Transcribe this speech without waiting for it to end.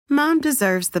Mom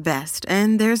deserves the best,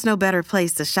 and there's no better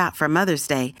place to shop for Mother's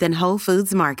Day than Whole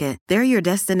Foods Market. They're your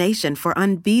destination for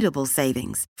unbeatable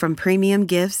savings, from premium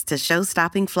gifts to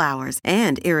show-stopping flowers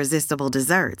and irresistible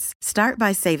desserts. Start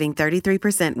by saving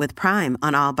 33% with Prime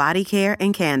on all body care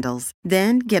and candles.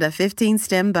 Then get a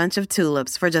 15-stem bunch of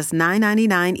tulips for just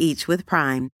 $9.99 each with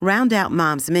Prime. Round out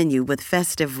Mom's menu with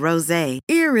festive rosé,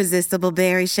 irresistible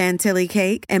berry chantilly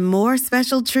cake, and more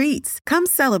special treats. Come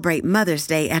celebrate Mother's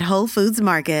Day at Whole Foods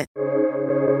Market.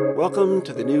 Welcome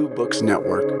to the New Books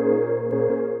Network.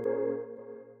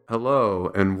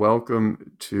 Hello, and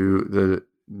welcome to the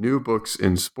New Books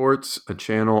in Sports, a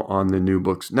channel on the New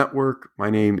Books Network. My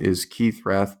name is Keith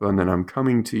Rathbun, and I'm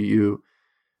coming to you,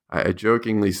 I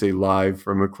jokingly say live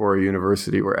from Macquarie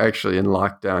University. We're actually in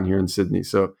lockdown here in Sydney.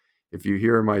 So if you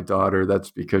hear my daughter,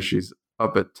 that's because she's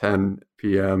up at 10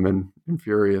 p.m. and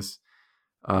furious.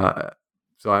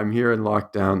 So I'm here in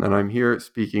lockdown, and I'm here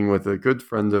speaking with a good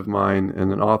friend of mine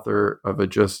and an author of a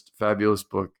just fabulous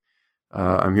book.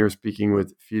 I'm here speaking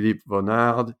with Philippe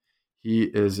Vonard.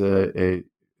 He is a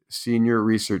senior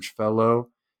research fellow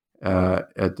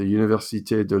at the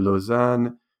Université de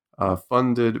Lausanne,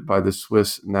 funded by the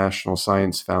Swiss National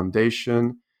Science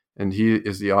Foundation. And he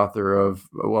is the author of,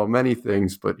 well, many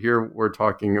things, but here we're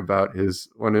talking about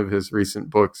one of his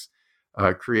recent books,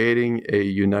 Creating a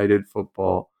United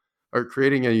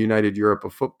Europe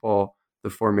of Football, the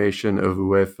Formation of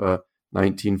UEFA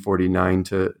 1949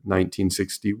 to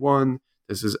 1961.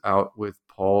 This is out with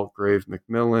Palgrave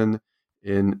Macmillan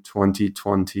in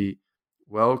 2020.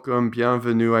 Welcome,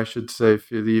 bienvenue, I should say,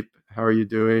 Philippe. How are you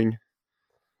doing?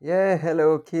 Yeah,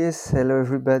 hello, Keith. Hello,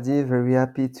 everybody. Very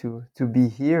happy to be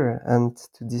here and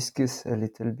to discuss a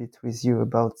little bit with you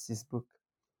about this book.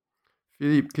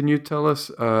 Philippe, can you tell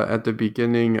us at the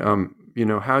beginning,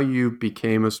 how you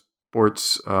became a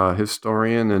sports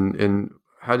historian and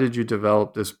how did you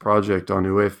develop this project on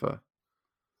UEFA?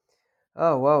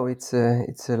 Oh wow, it's a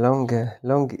long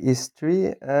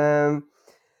history.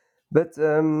 But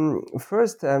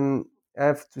first, I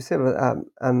have to say that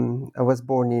I was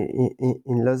born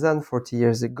in Lausanne 40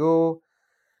 years ago,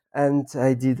 and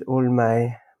I did all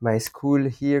my school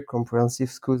here, comprehensive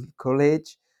school,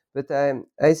 college. But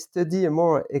I study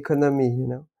more economy,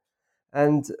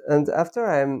 and after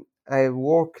I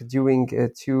worked during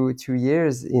 2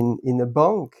 years in a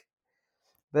bank.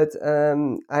 But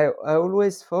I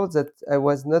always thought that I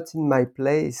was not in my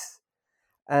place.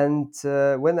 And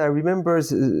when I remember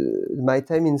my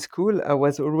time in school, I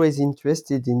was always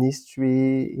interested in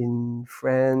history, in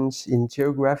French, in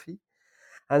geography.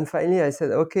 And finally, I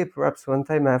said, okay, perhaps one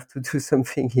time I have to do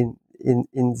something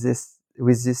in this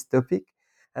with this topic.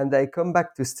 And I come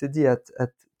back to study at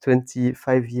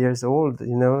 25 years old,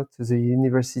 to the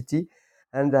university.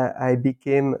 And I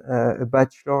became a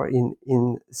bachelor in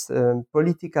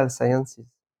political sciences.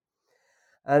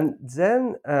 And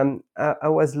then I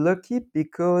was lucky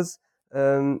because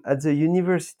at the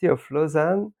University of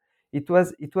Lausanne, it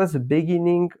was the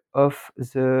beginning of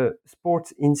the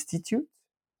Sports Institute.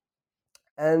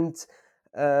 And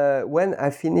when I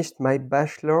finished my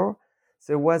bachelor,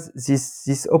 there was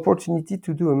this opportunity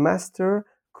to do a master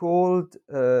called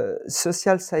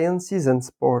Social Sciences and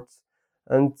Sports.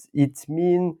 And it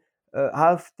means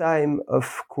half time,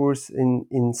 of course,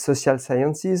 in social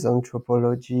sciences,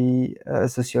 anthropology,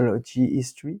 sociology,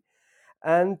 history,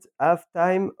 and half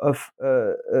time of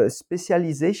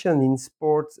specialization in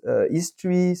sports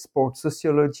history, sports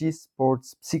sociology,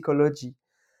 sports psychology.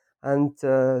 And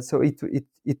so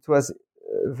it was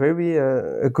very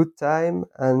a good time.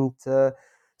 And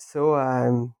so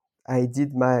I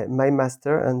did my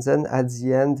master, and then at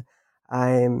the end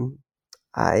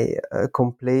I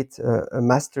complete a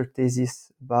master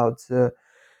thesis about the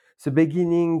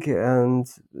beginning and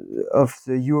of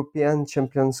the European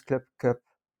Champions Club Cup.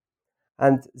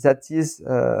 And that is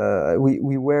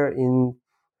we were in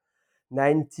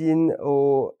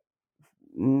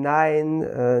 1909,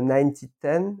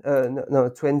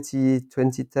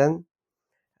 2010.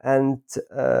 And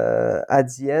at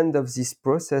the end of this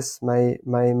process, my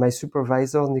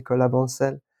supervisor, Nicolas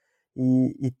Bancel,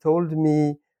 he told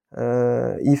me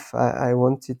if I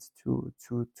wanted to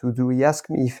do. He asked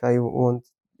me if I want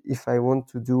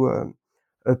to do a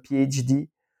PhD,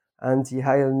 and he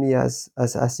hired me as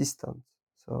assistant.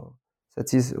 So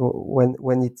that is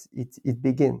when it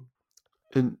began.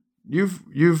 And you've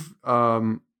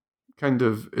kind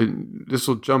of, and this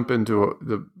will jump into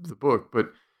the book,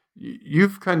 but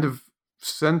you've kind of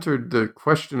centered the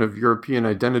question of European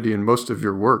identity in most of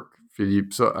your work,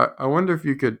 Philippe. So I wonder if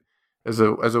you could, as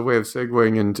a way of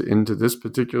segueing into this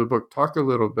particular book, talk a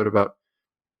little bit about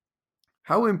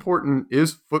How important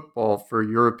is football for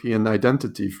European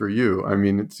identity for you? I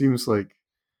mean, it seems like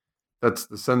that's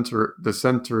the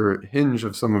center hinge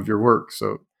of some of your work.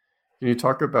 So, can you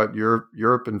talk about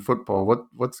Europe and football?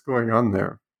 What's going on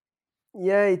there?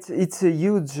 Yeah, it's a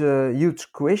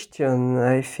huge question,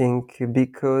 I think,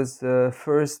 because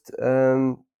first,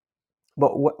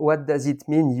 but what does it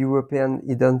mean, European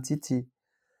identity?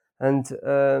 And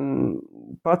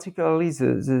particularly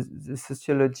the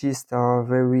sociologists are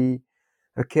very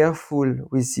careful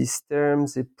with these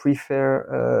terms. They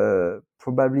prefer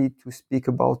probably to speak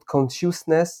about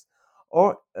consciousness,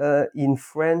 or in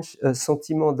French,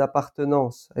 sentiment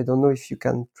d'appartenance. I don't know if you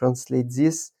can translate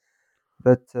this,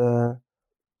 but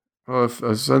Well,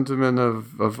 a sentiment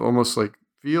of almost like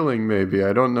feeling, maybe.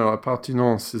 I don't know.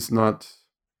 Appartenance is not.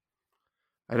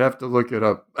 I'd have to look it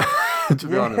up, to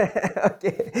be honest. yeah,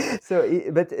 okay.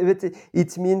 So, but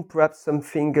it means perhaps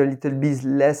something a little bit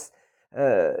less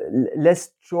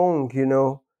strong,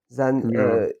 than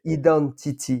Yeah.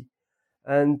 identity.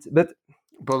 And but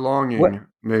what? Belonging,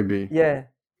 maybe. Yeah,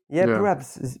 yeah, Yeah.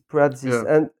 perhaps this.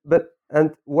 Yeah.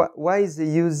 And why they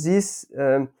use this?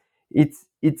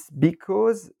 It's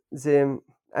because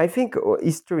I think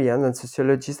historians and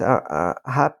sociologists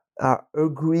are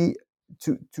agree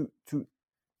to to to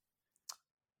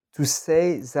to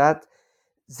say that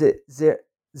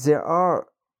there are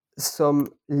some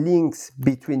links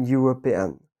between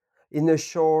European in a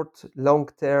short, long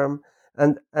term,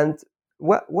 and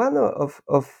one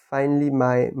of finally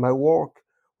my work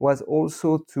was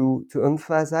also to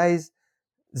emphasize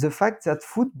the fact that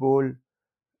football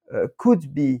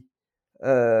could be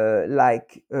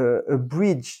like a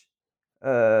bridge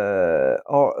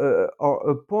or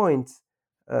a point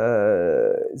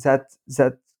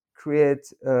that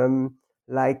create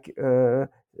like a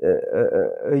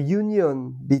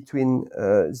union between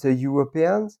the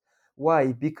Europeans.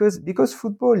 Why? Because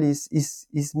football is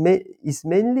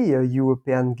mainly a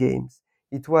European game.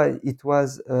 It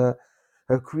was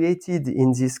created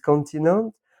in this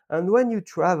continent, and when you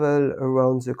travel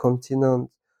around the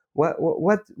continent,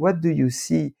 what do you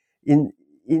see in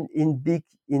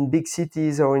big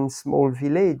cities or in small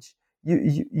village?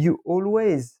 You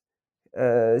always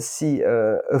see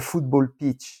a football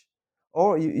pitch,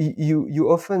 or you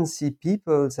often see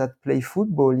people that play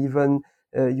football even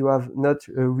you have not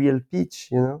a real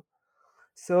pitch.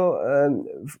 So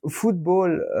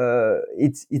football,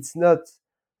 it's not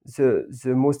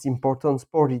the most important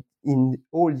sport in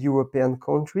all European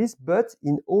countries, but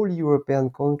in all European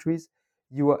countries,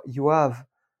 you have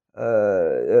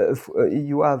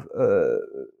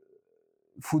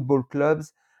football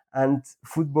clubs, and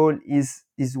football is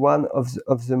one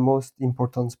of the most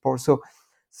important sports.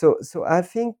 So I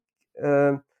think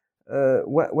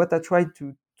what I try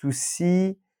to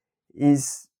see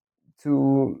is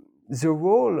to the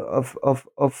role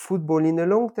of football in a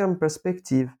long-term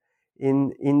perspective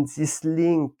in this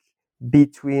link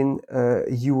between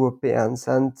Europeans,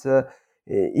 and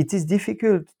it is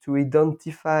difficult to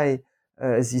identify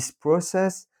this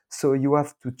process. So you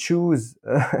have to choose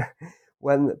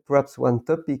perhaps one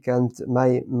topic, and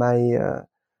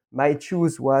my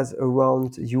choose was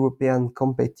around European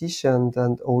competition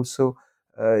and also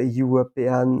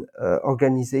European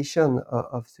organization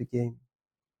of the game.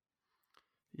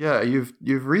 Yeah,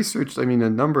 you've researched, I mean, a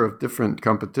number of different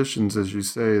competitions, as you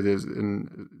say,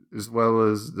 as well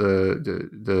as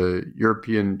the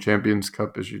European Champions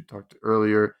Cup, as you talked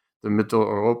earlier, the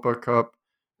Mitteleuropa Cup,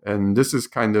 and this is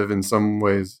kind of in some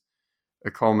ways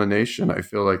a culmination, I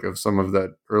feel like, of some of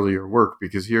that earlier work,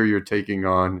 because here you're taking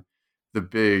on the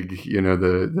big,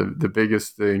 the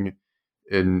biggest thing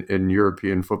in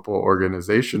European football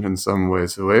organization in some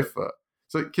ways, UEFA.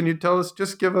 So can you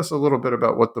just give us a little bit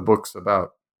about what the book's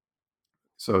about,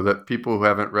 so that people who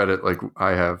haven't read it, like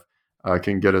I have,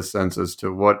 can get a sense as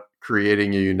to what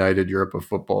creating a united Europe of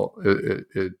football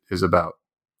it is about.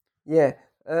 Yeah,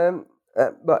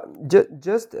 but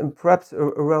just perhaps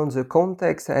around the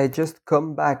context, I just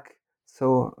come back.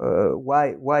 So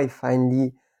why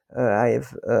finally I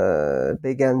have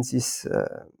began this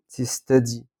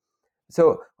study.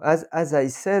 So as I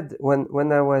said,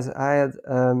 when I was hired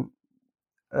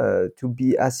to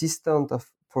be assistant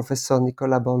of Professor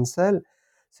Nicolas Bancel,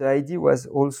 the idea was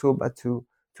also but to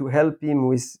help him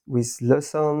with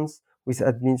lessons, with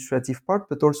administrative part,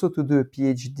 but also to do a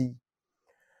PhD.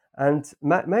 And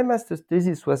my master's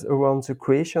thesis was around the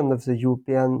creation of the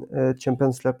European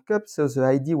Champions Club Cup. So the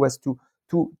idea was to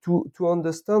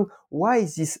understand why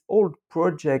this old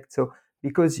project. So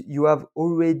because you have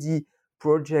already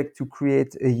project to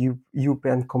create a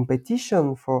European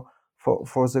competition for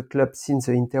the club since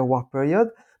the interwar period,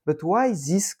 but why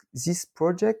this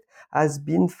project has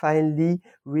been finally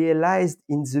realized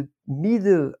in the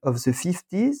middle of the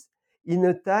 50s, in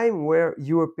a time where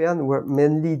Europeans were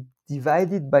mainly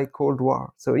divided by Cold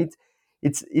War. So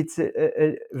it's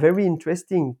a very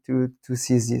interesting to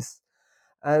see this.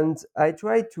 And I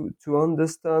try to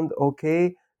understand,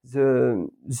 okay, the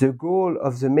goal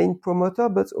of the main promoter,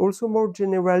 but also more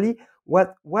generally,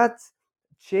 what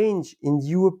change in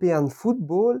European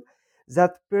football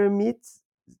that permits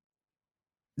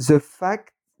the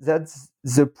fact that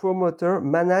the promoter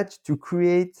managed to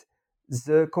create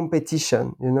the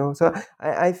competition, So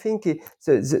I think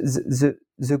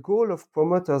the goal of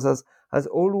promoters has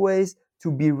always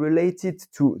to be related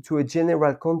to a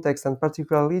general context, and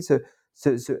particularly the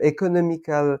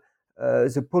economical,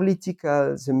 the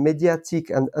political, the mediatic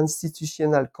and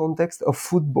institutional context of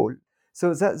football.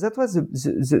 So that was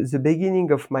the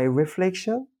beginning of my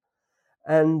reflection.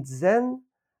 And then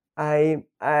I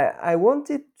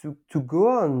wanted to go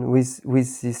on with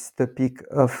this topic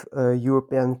of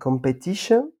European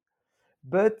competition,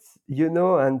 but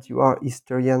and you are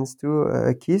historians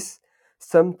too, Keith.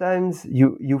 Sometimes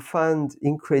you find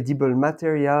incredible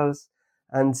materials,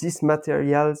 and these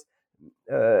materials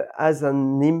has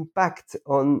an impact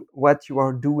on what you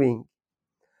are doing.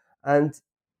 And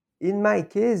in my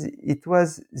case, it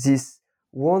was this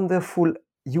wonderful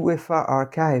UEFA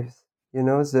archives,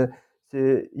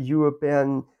 the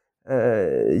European,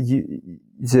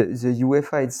 the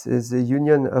UEFA, it's the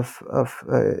Union of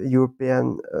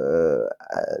European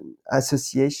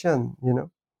Association,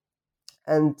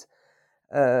 And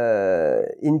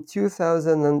in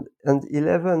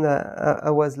 2011, I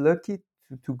was lucky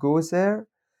to go there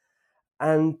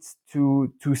and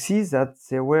to see that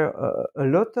there were a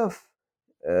lot of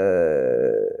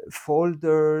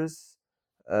folders,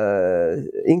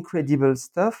 incredible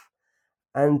stuff.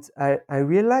 And I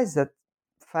realized that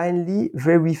finally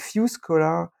very few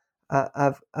scholars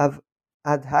have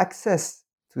had access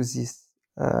to these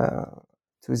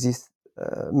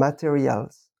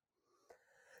materials.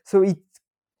 So it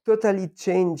totally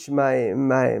changed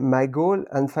my goal.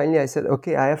 And finally I said,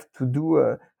 okay, I have to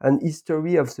do an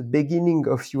history of the beginning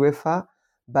of UEFA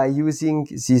by using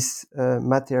these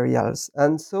materials.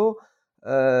 And so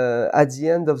at the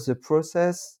end of the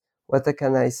process, what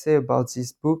can I say about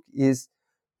this book is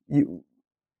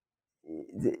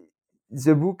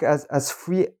the book has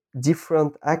three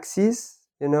different axes,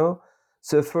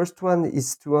 The first one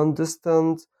is to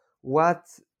understand what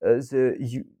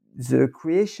the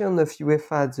creation of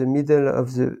UEFA at the middle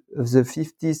of the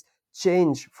 50s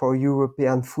changed for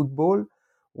European football,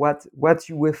 what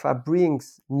UEFA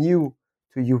brings new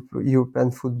to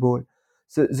European football.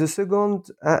 So the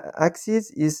second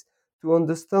axis is to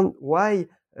understand why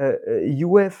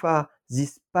UEFA,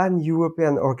 this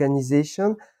pan-European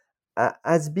organization,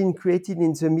 has been created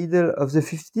in the middle of the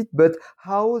 50s, but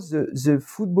how the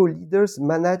football leaders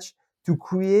managed to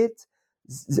create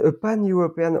a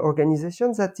pan-European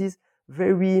organization that is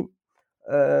very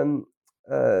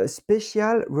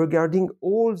special regarding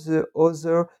all the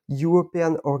other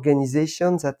European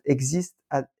organizations that exist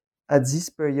at this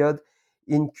period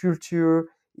in culture,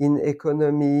 in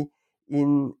economy,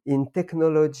 in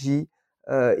technology,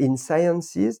 in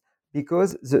sciences,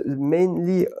 because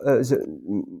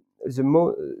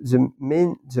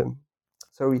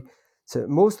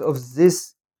most of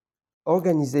this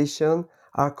organization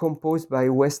are composed by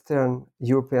Western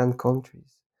European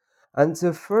countries. And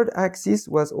the third axis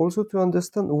was also to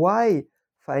understand why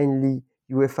finally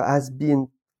UEFA has been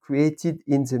created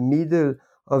in the middle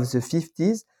of the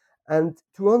 50s. And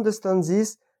to understand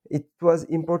this, it was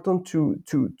important to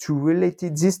relate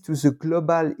this to the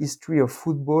global history of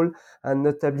football, and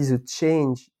notably the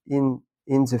change in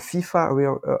the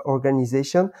FIFA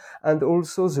organization, and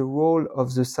also the role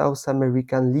of the South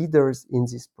American leaders in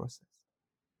this process.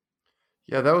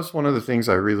 Yeah, that was one of the things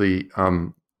I really,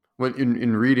 when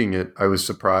in reading it, I was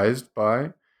surprised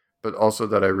by, but also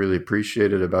that I really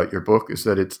appreciated about your book is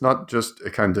that it's not just a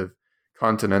kind of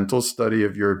continental study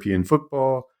of European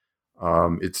football.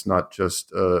 It's not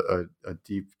just a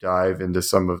deep dive into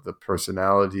some of the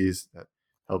personalities that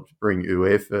helped bring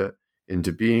UEFA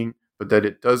into being, but that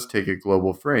it does take a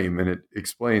global frame, and it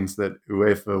explains that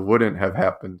UEFA wouldn't have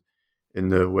happened in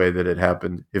the way that it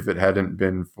happened if it hadn't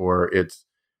been for its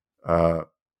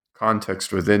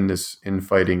context within this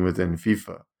infighting within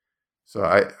FIFA. So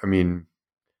I mean,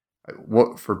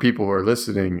 what for people who are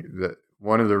listening, that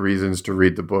one of the reasons to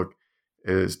read the book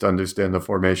is to understand the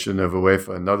formation of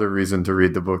UEFA. Another reason to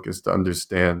read the book is to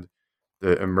understand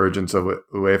the emergence of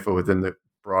UEFA within the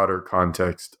broader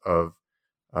context of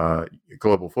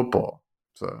global football.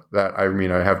 So that, I mean,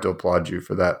 I have to applaud you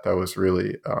for that. That was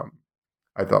really,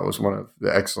 I thought was one of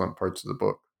the excellent parts of the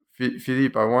book.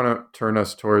 Philippe, I want to turn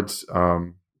us towards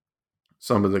some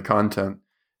of the content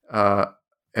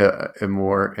and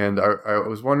more. And I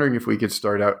was wondering if we could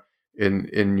start out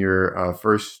in your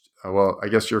first, I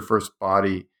guess your first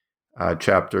body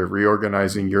chapter,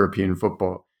 Reorganizing European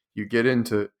Football. You get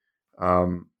into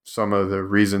some of the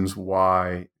reasons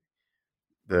why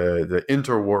the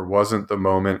interwar wasn't the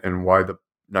moment and why the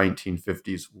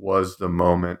 1950s was the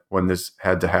moment when this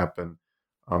had to happen.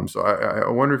 So I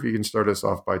wonder if you can start us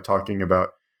off by talking about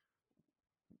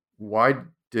why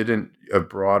didn't a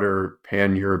broader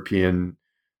pan-European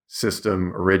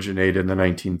system originate in the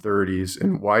 1930s,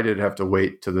 and why did it have to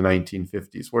wait to the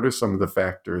 1950s? What are some of the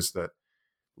factors that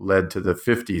led to the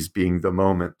 50s being the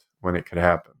moment when it could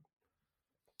happen?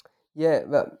 Yeah,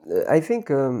 but I think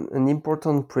an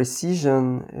important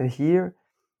precision here,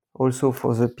 also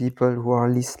for the people who are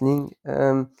listening,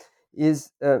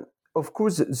 is of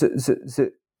course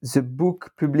the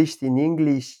book published in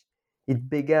English. It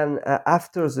began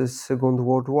after the Second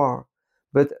World War,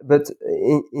 but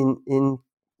in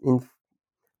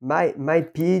my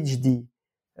PhD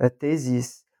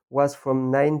thesis was from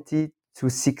 90 to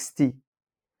 60.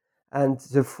 And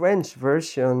the French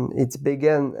version, it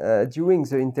began during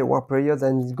the interwar period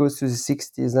and it goes to the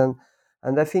 60s.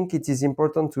 And I think it is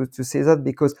important to say that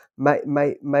because my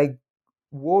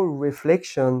whole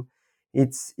reflection,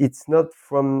 it's not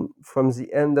from the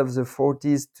end of the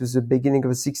 40s to the beginning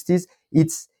of the 60s.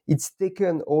 It's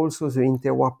taken also the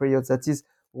interwar period. That is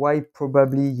why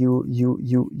probably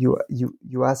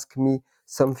you ask me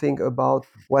something about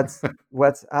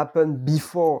what's happened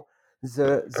before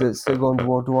the Second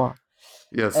World War.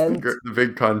 Yes, And the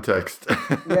big context.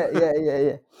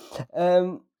 yeah.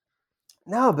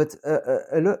 No, but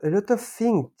a lot of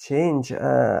things change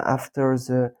after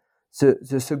the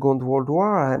Second World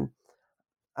War, and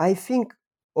I think,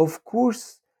 of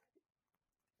course,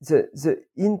 the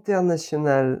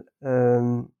international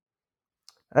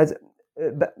as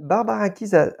Barbara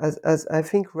Keyes has I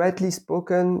think rightly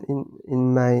spoken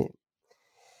in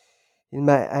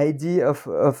my idea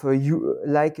of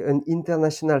like an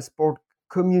international sport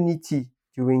community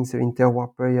during the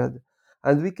interwar period.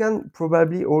 And we can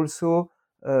probably also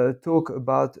talk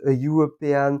about a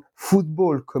European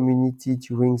football community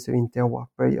during the interwar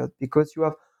period, because you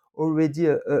have already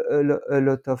a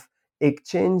lot of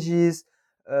exchanges.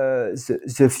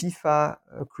 The FIFA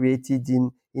created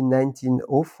in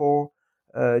 1904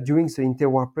 during the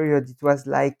interwar period. It was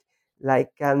like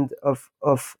kind of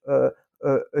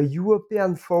a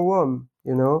European forum,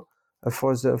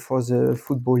 for the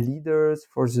football leaders,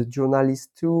 for the journalists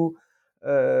too.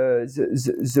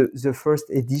 The first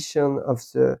edition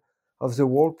of the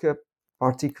World Cup,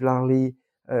 particularly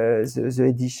the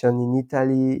edition in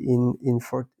Italy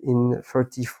in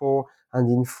 34 and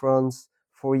in France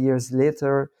 4 years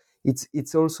later.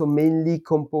 It's also mainly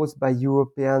composed by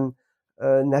European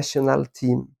national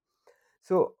team.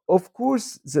 So of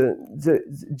course,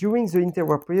 during the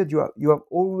interwar period, you have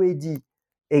already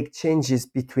exchanges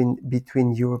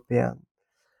between European.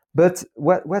 But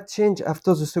what changed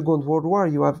after the Second World War?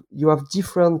 You have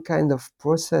different kind of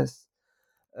process.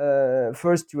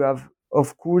 First, you have,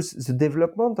 of course, the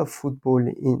development of football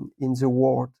in the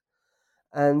world,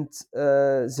 and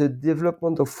the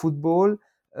development of football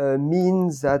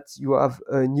means that you have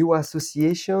new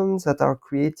associations that are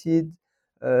created,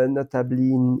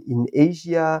 notably in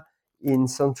Asia, in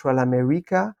Central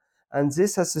America, and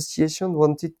this association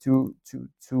wanted to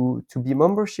be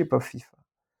membership of FIFA.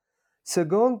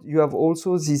 Second, you have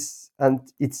also this, and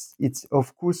it's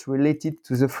of course related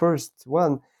to the first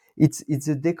one. It's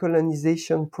a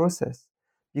decolonization process,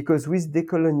 because with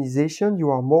decolonization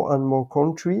you are more and more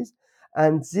countries,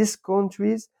 and these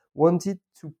countries wanted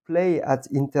to play at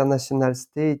international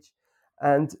stage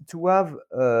and to have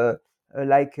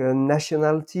like a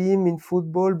national team in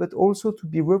football, but also to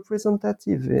be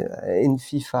representative in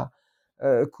FIFA.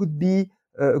 Could be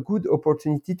a good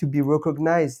opportunity to be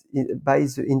recognized by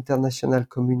the international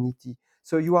community.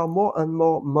 So you are more and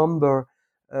more member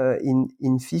in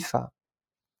FIFA.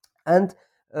 And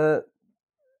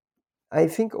I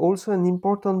think also an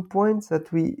important point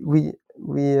that we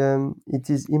it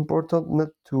is important not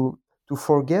to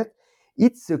forget,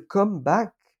 it's the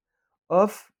comeback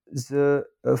of the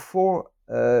four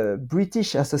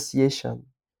British association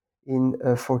in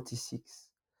 46.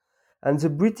 And the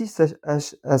British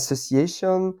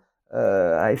Association,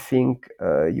 I think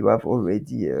you have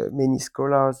already many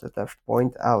scholars that have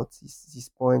pointed out this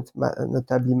point,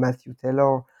 notably Matthew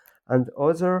Taylor and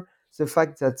others, the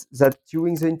fact that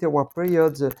during the interwar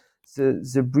period,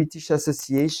 the British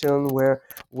Association, where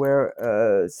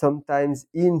sometimes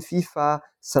in FIFA,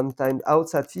 sometimes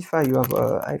outside FIFA, you have,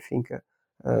 I think,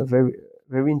 a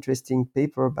very interesting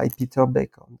paper by Peter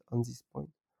Beck on this point.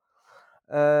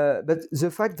 But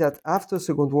the fact that after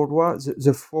Second World War,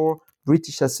 the four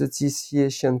British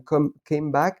Association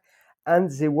came back,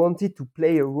 and they wanted to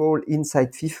play a role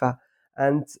inside FIFA,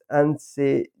 and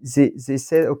they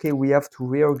said, okay, we have to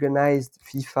reorganize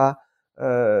FIFA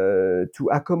to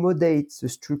accommodate the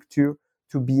structure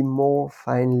to be more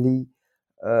finely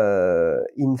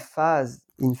in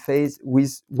phase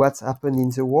with what's happened in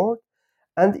the world.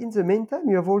 And in the meantime,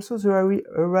 you have also the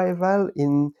arrival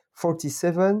in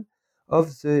 1947 of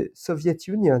the Soviet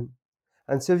Union.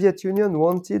 And Soviet Union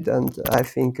wanted, and I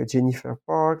think Jennifer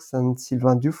Parks and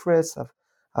Sylvain Dufresne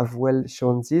have well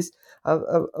shown this, have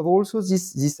also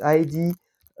this idea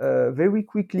very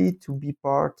quickly to be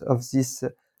part of this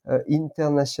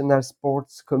international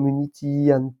sports community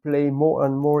and play more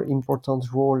and more important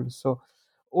role. So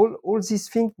all these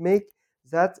things make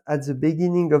that at the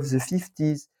beginning of the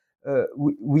 50s,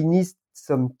 we need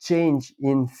some change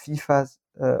in FIFA's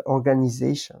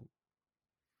organization.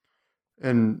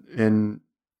 And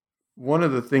one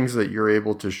of the things that you're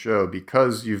able to show,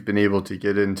 because you've been able to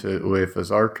get into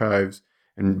UEFA's archives,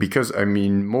 and because, I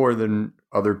mean, more than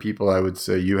other people, I would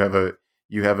say you have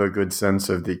a good sense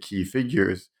of the key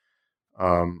figures.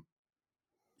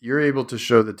 You're able to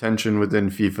show the tension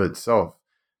within FIFA itself.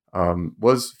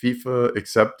 Was FIFA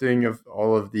accepting of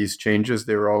all of these changes?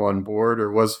 They were all on board,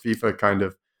 or was FIFA kind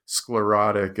of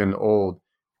sclerotic and old?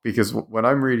 Because when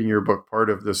I'm reading your book, part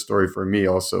of the story for me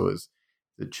also is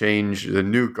the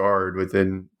new guard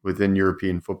within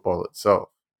European football itself.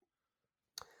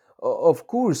 Of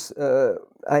course,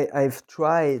 I've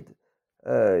tried.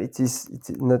 It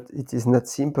is not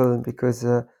simple, because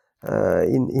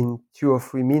in 2 or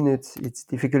 3 minutes it's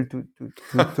difficult to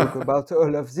talk about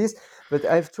all of this. But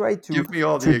I've tried to give me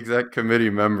all the exec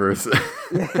committee members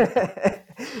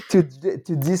to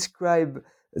describe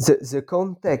the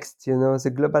context,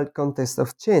 the global context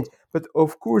of change. But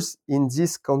of course, in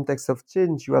this context of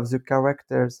change, you have the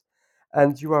characters,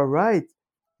 and you are right.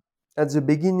 At the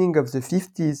beginning of the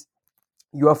 50s,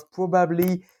 you have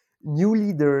probably new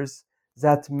leaders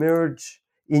that merge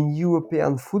in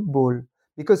European football,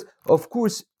 because of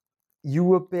course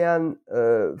European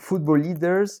football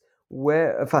leaders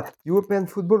European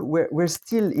football were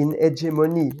still in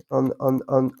hegemony on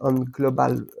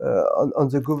global on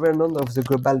the governance of the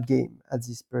global game at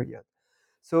this period.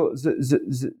 So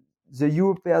the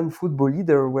European football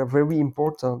leaders were very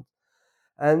important,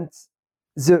 and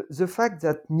the fact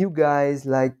that new guys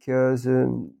like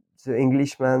the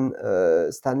Englishman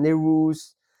Stanley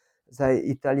Roos, the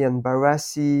Italian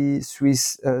Barassi,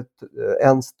 Swiss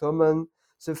Ernst Thommen,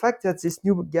 the fact that this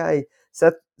new guy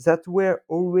that were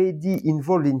already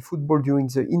involved in football during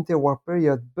the interwar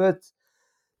period, but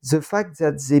the fact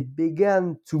that they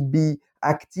began to be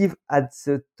active at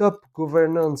the top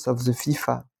governance of the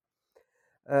FIFA,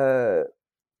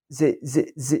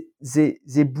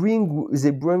 they bring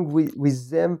with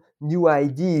them new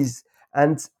ideas,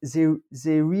 and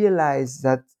they realize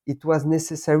that it was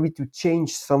necessary to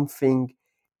change something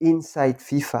inside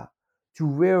FIFA, to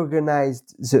reorganize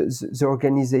the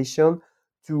organization,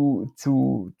 to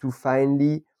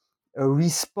finally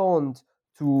respond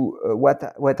to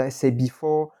what I said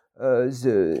before,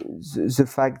 the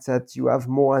fact that you have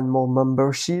more and more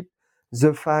membership,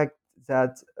 the fact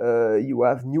that you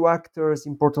have new actors,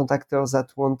 important actors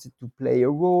that wanted to play a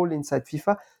role inside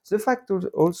FIFA. The fact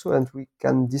also, and we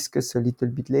can discuss a little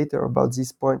bit later about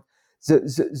this point,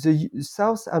 the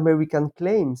South American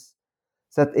claims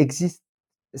that exist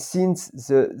since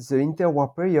the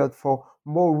interwar period for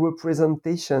more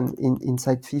representation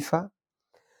inside FIFA.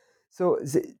 So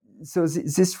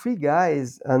these three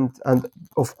guys, and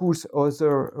of course others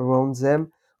around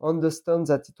them, understand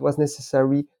that it was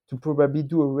necessary to probably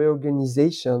do a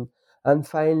reorganization, and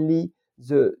finally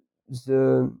the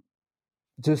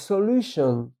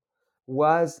solution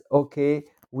was, okay,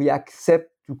 we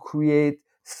accept to create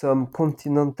some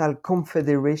continental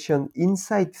confederation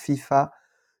inside FIFA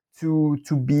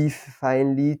to be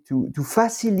finally to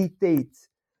facilitate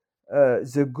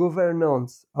the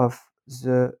governance of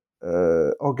the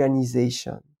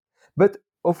organization. But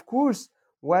of course,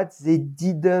 what they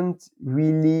didn't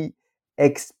really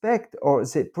expect, or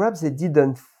perhaps they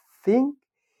didn't think,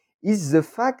 is the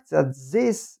fact that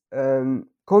this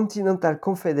continental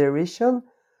confederation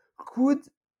could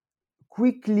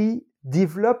quickly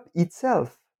develop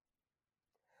itself,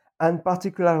 and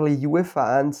particularly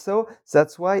UEFA. And so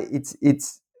that's why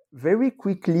it's very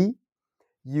quickly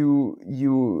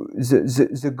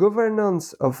the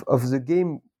governance of the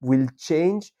game will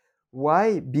change.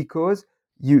 Why? Because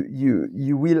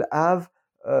you will have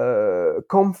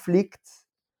conflict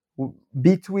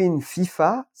between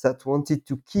FIFA that wanted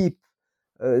to keep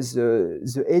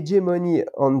the hegemony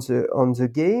on the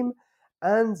game,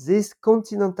 and this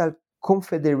continental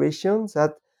confederation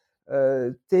that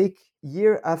take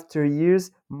year after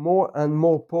years more and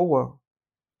more power.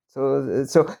 So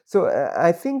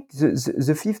I think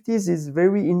the 50s is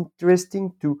very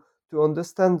interesting to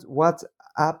understand what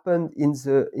happened in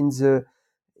the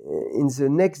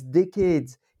next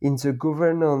decades in the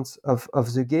governance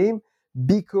of the game,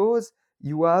 because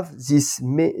you have this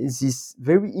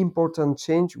very important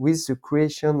change with the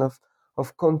creation of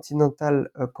continental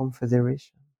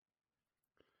confederation.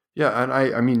 Yeah, and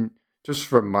I mean, just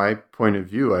from my point of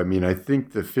view, I mean, I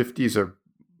think the 50s are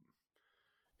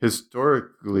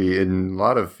historically in a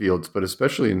lot of fields, but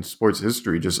especially in sports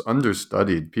history, just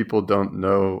understudied. People don't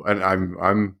know, and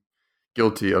I'm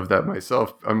guilty of that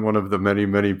myself. I'm one of the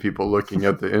many people looking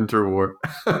at the interwar,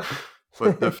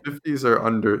 but the 50s are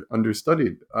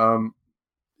understudied.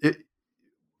 It,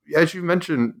 as you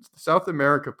mentioned, South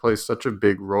America plays such a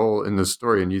big role in the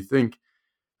story, and you think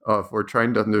if we're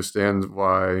trying to understand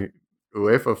why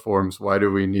UEFA forms, why do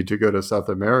we need to go to South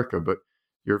America? But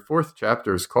your fourth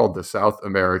chapter is called the South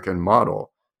American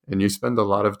Model, and you spend a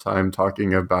lot of time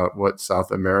talking about what South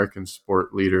American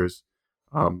sport leaders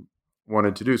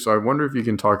wanted to do. So I wonder if you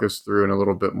can talk us through in a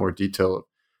little bit more detail,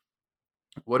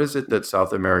 what is it that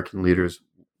South American leaders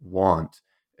want,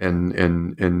 and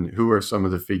who are some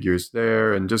of the figures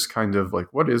there, and just kind of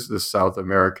like, what is the South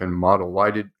American model?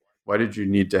 Why did you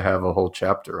need to have a whole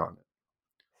chapter on it?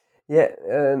 Yeah,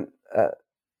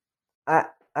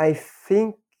 I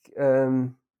think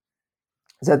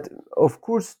that, of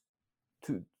course,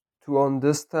 to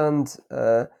understand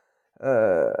uh,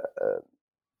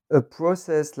 a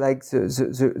process like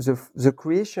the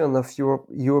creation of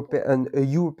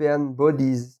European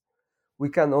bodies, we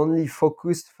can only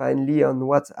focus finally on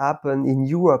what's happened in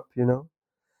Europe,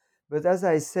 But as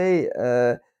I say,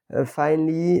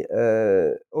 finally,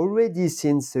 already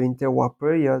since the interwar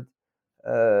period,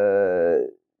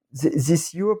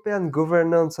 this European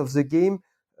governance of the game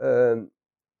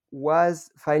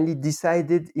was finally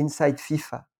decided inside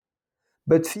FIFA.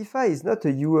 But FIFA is not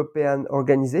a European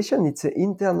organization, it's an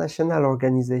international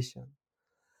organization.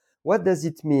 What does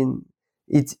it mean?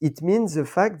 It means the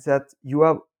fact that you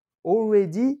have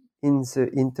already in the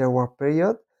interwar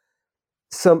period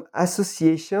some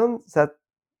associations that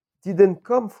didn't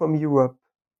come from Europe,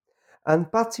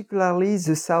 and particularly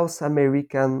the South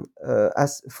American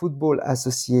Football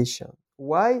Association.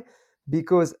 Why?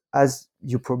 Because, as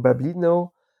you probably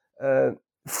know,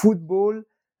 football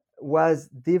was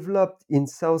developed in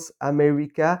South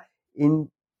America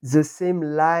in the same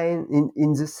line,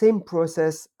 in the same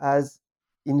process as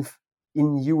in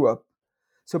Europe.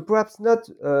 So perhaps not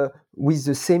with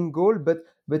the same goal, but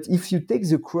if you take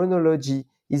the chronology,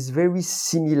 it's very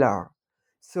similar.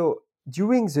 So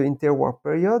during the interwar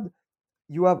period,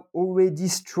 you have already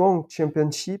strong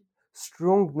championship,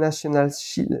 strong national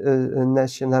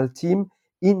team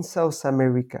in South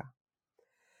America.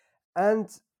 And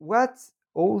what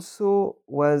also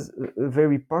was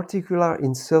very particular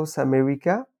in South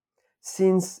America,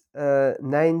 since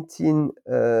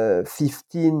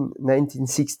 1915,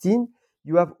 1916,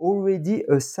 you have already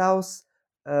a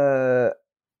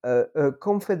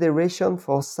confederation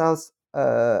for South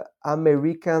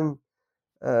American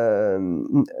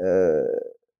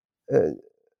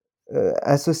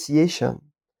association.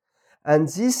 And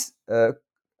this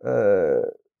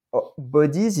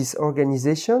body, this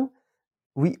organization,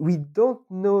 we don't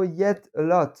know yet a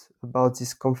lot about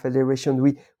this confederation.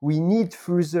 We need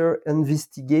further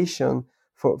investigation.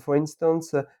 For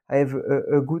instance, I have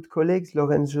a good colleague,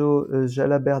 Lorenzo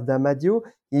Jalabert D'Amadio.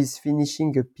 He's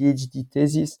finishing a PhD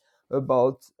thesis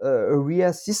about a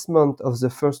reassessment of the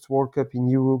first World Cup in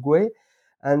Uruguay.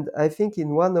 And I think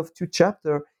in one of two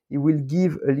chapters, he will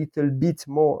give a little bit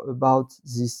more about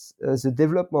this, the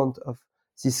development of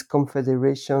this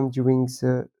confederation during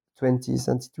the 20s,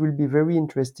 and it will be very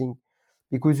interesting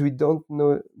because we don't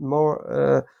know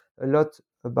a lot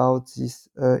about this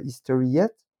history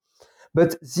yet.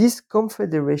 But this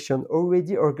confederation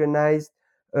already organized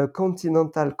a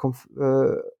continental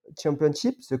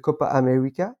championship, the Copa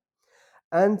America,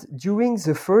 and during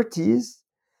the 30s,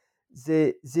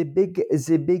 they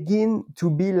begin to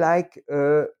be like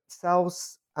a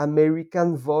South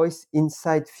American voice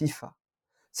inside FIFA.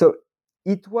 So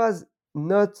it was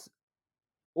not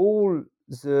all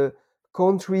the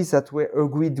countries that were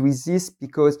agreed with this,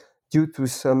 because due to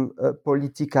some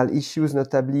political issues,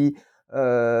 notably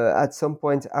at some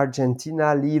point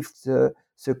Argentina left the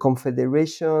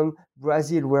confederation.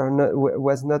 Brazil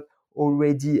was not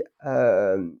already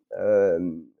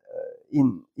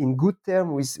in good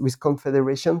term with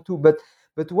confederation too. But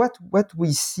what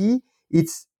we see,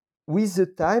 it's with the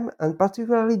time, and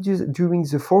particularly during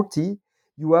the 40s,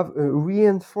 you have a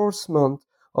reinforcement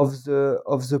of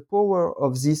the power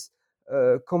of this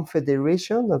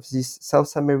confederation, of this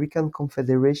South American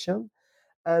confederation.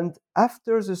 And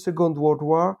after the Second World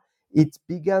War, it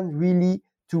began really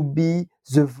to be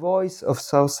the voice of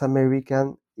South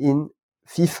American in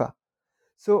FIFA.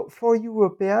 So for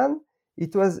European,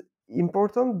 it was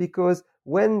important because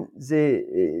when they,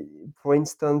 for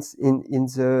instance, in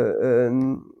the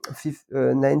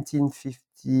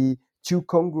 1952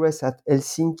 Congress at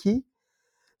Helsinki,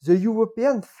 the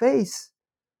European face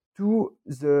to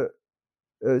the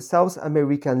South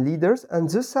American leaders, and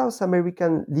the South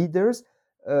American leaders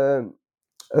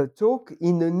talk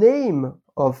in the name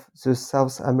of the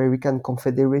South American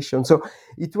Confederation. So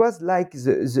it was like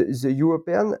the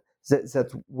European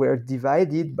that were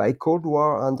divided by Cold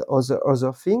War and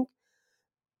other things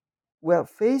were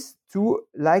faced to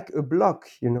like a block,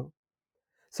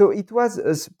 So it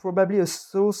was probably a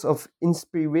source of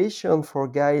inspiration for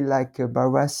a guy like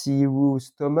Barassi, Roux,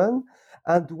 Stoneman.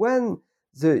 And when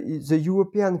the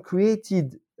European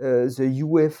created the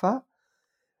UEFA,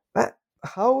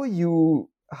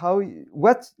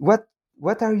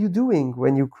 what are you doing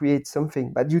when you create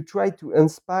something? But you try to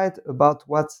inspire about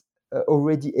what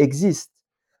already exists,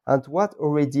 and what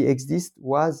already exists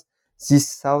was this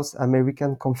South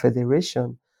American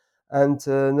Confederation, and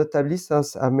notably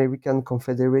South American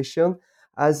Confederation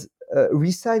has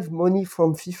received money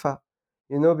from FIFA,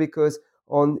 because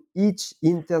on each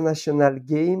international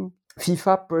game,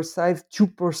 FIFA perceives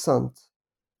 2%.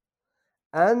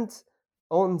 And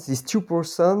on this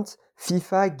 2%,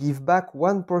 FIFA give back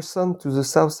 1% to the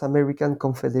South American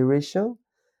Confederation.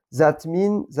 That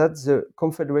means that the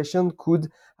Confederation could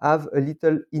have a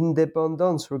little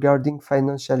independence regarding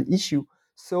financial issue.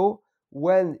 So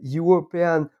when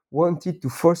Europeans wanted to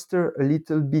foster a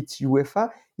little bit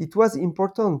UEFA, it was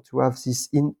important to have this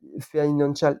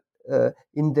financial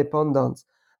independence.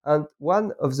 And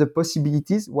one of the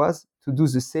possibilities was to do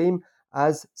the same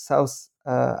as South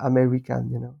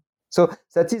American, So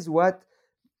that is what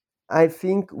I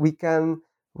think we can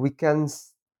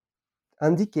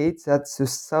indicate, that the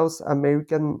South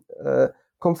American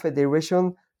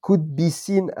Confederation could be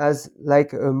seen as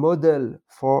like a model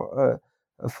for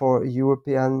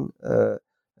European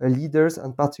leaders,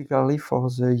 and particularly for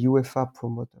the UEFA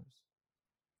promoters.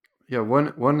 Yeah,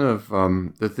 one of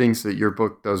the things that your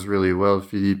book does really well,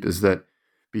 Philippe, is that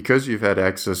because you've had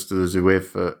access to the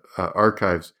UEFA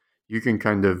archives, you can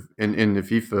kind of in the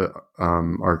FIFA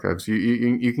archives,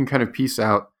 you can kind of piece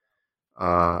out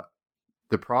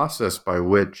the process by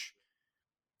which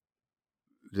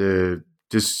the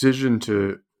decision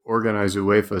to organize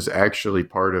UEFA is actually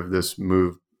part of this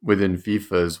move within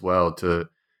FIFA as well to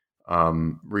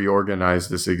reorganize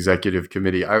this executive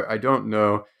committee. I don't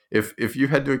know if you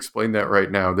had to explain that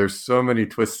right now. There's so many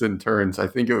twists and turns. I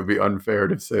think it would be unfair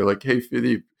to say like, hey,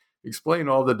 Philippe, explain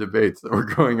all the debates that were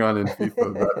going on in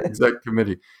FIFA about exec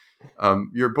committee.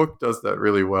 Your book does that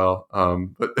really well.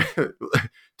 But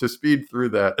to speed through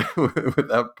that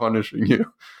without punishing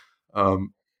you,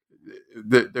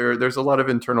 there's a lot of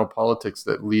internal politics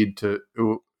that lead to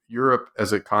Europe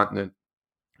as a continent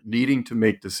needing to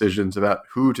make decisions about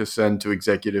who to send to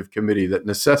executive committee that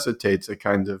necessitates a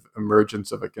kind of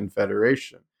emergence of a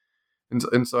confederation.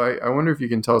 And so I wonder if you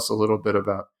can tell us a little bit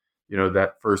about,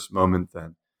 that first moment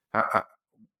then.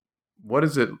 What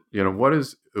is it, what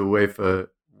is UEFA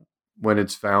when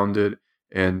it's founded,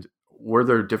 and were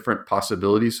there different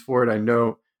possibilities for it? I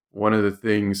know one of the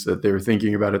things that they were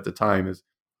thinking about at the time is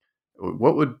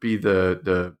what would be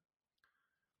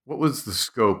what was the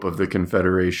scope of the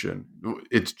confederation,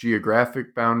 its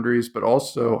geographic boundaries, but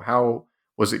also how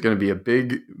was it going to be a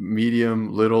big,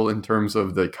 medium, little in terms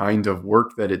of the kind of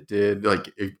work that it did,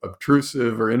 like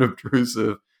obtrusive or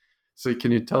inobtrusive? So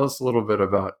can you tell us a little bit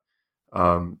about,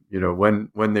 when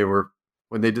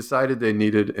they decided they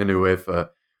needed an UEFA,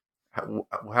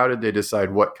 how did they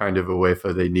decide what kind of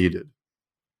UEFA they needed?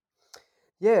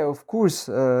 Yeah, of course.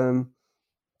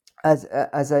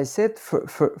 As I said,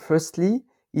 firstly,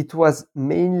 it was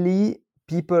mainly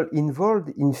people involved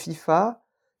in FIFA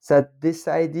that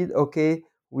decided, okay,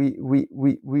 we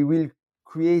will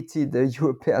create the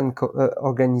European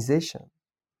organization.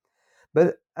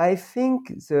 But I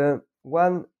think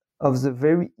one of the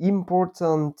very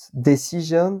important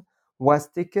decision was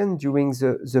taken during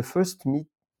the first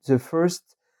the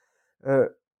first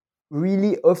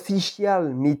really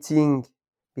official meeting,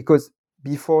 because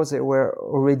before there were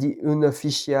already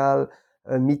unofficial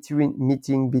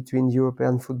meeting between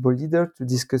European football leaders to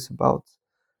discuss about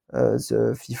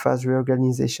the FIFA's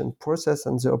reorganization process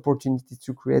and the opportunity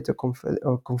to create a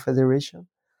confederation.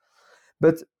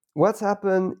 But what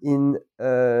happened in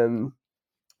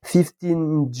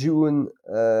 15 June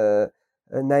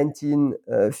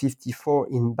 1954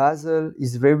 in Basel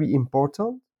is very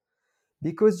important,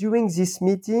 because during this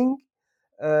meeting,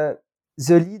 the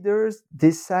leaders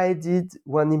decided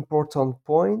one important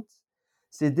point.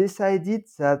 They decided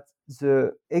that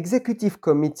the executive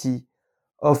committee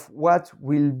of what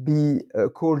will be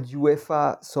called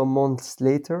UEFA some months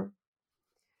later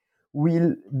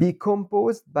will be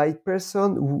composed by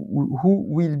persons who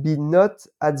will be not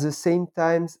at the same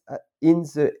time in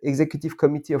the executive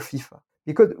committee of FIFA.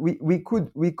 Because we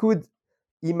could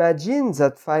imagine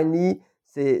that finally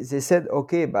they said,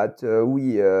 okay, but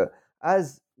we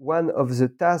as one of the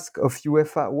tasks of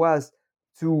UEFA was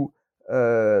to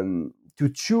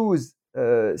choose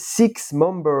 6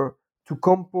 members to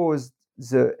compose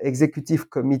the executive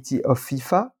committee of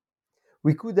FIFA,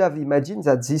 we could have imagined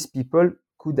that these people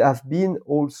could have been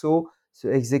also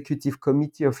the executive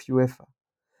committee of UEFA.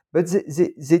 But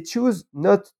they choose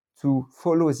not to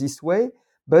follow this way,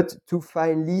 but to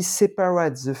finally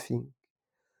separate the thing.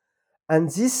 And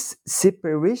this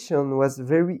separation was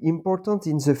very important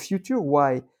in the future.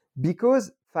 Why?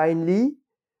 Because finally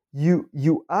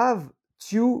you have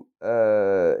two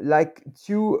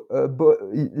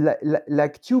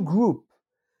two groups.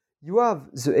 You have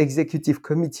the executive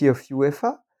committee of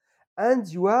UEFA, and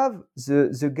you have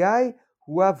the guy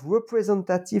who have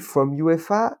representative from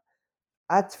UEFA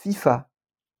at FIFA.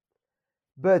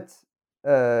 But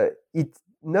it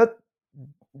not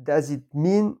does it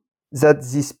mean that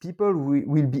these people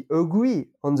will be agree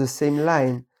on the same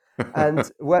line. And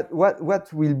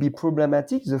what will be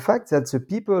problematic, the fact that the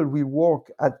people we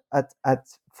work at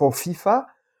for FIFA,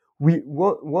 we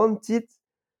wanted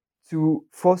to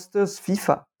foster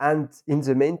FIFA. And in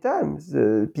the meantime,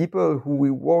 the people who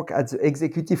will work at the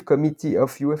executive committee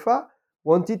of UEFA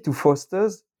wanted to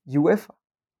foster UEFA.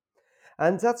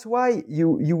 And that's why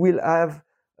you will have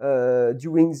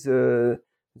during the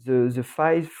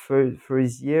 5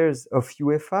 first years of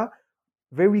UEFA,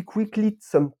 very quickly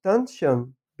some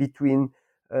tension between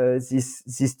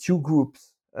these two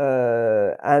groups.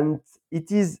 And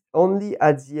it is only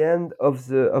at the end of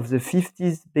the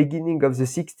 50s, beginning of the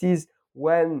 60s,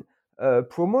 when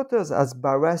promoters as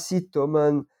Barassi,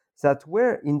 Thoman, that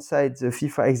were inside the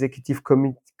FIFA executive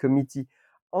committee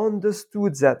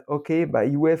understood that, okay, but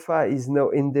UEFA is now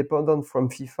independent from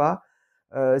FIFA,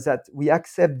 that we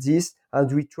accept this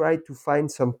and we try to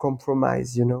find some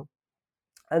compromise,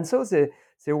 And so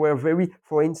they were very,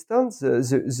 for instance,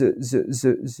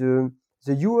 the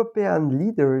European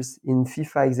leaders in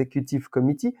FIFA executive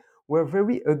committee were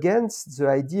very against the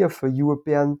idea of a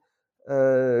European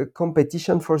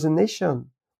competition for the nation.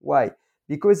 Why?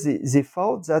 Because they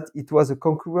thought that it was a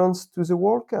concurrence to the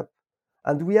World Cup.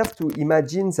 And we have to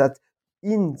imagine that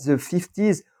in the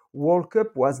 50s, World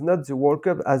Cup was not the World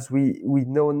Cup as we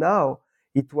know now.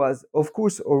 It was, of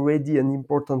course, already an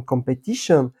important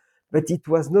competition, but it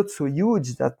was not so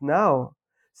huge that now.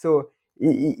 So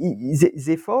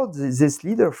they thought, this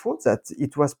leader thought that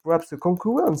it was perhaps a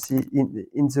concurrence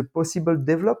in the possible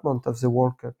development of the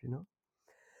World Cup,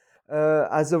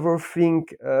 As other thing,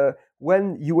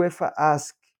 when UEFA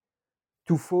asked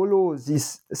to follow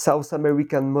this South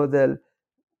American model,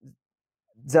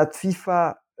 that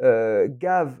FIFA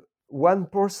gave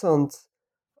 1%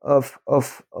 on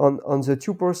the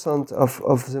 2%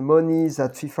 of the money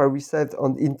that FIFA received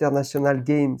on international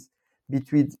games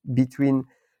between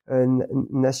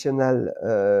national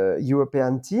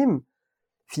European team.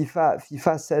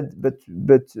 FIFA said, but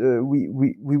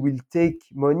we will take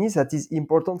money that is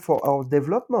important for our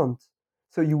development.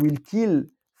 So you will kill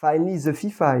finally the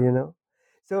FIFA,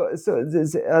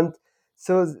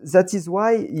 So that is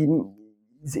why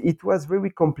it was very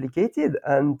complicated,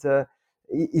 and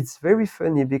it's very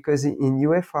funny because in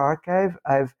UEFA archive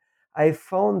I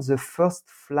found the first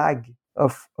flag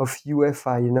of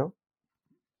UEFA,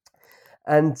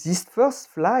 And this first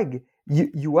flag,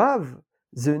 you have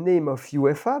the name of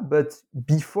UEFA, but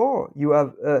before you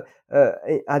have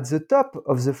at the top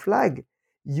of the flag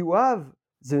you have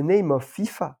the name of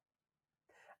FIFA.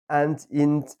 And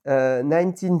in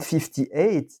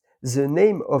 1958, the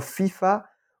name of FIFA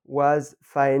was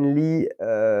finally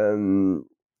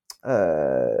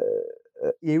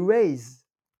erased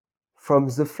from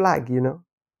the flag,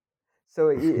 So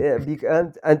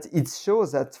and it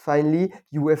shows that finally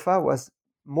UEFA was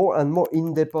more and more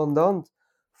independent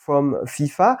from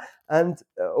FIFA. And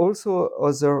also,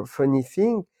 other funny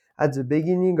thing, at the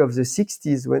beginning of the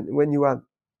 60s, when you have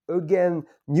again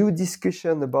new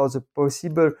discussion about the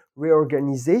possible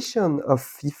reorganization of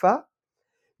FIFA,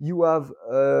 you have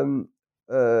uh,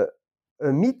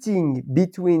 a meeting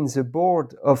between the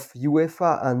board of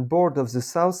UEFA and board of the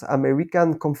South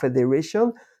American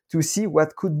Confederation to see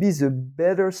what could be the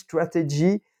better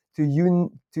strategy to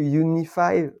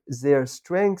unify their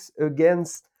strengths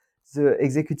against the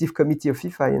executive committee of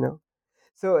FIFA, you know.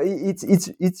 So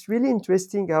it's really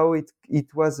interesting how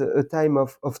it was a time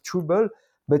of trouble,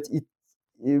 but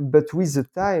but with the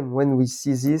time when we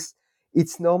see this,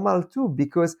 it's normal too,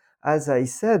 because as I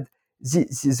said,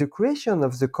 the creation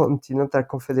of the Continental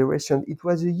Confederation, it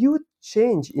was a huge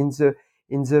change in the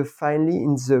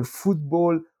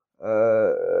football,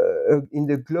 in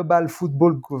the global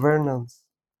football governance.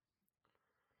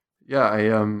 Yeah, I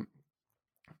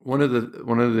one of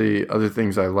the other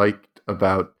things I liked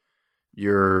about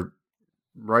your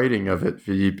writing of it,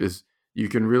 Philippe, is you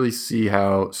can really see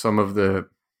how some of the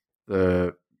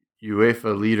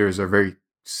UEFA leaders are very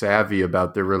savvy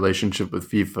about their relationship with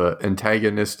FIFA,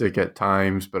 antagonistic at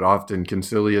times, but often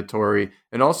conciliatory,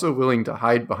 and also willing to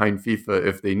hide behind FIFA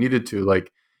if they needed to,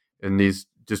 like in these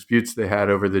disputes they had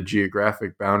over the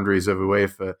geographic boundaries of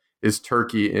UEFA. Is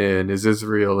Turkey in? Is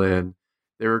Israel in?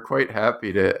 They were quite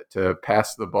happy to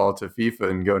pass the ball to FIFA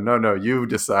and go, no, you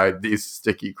decide these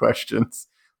sticky questions.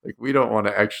 Like, we don't want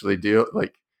to actually deal,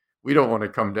 like, we don't want to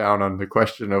come down on the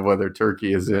question of whether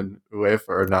Turkey is in UEFA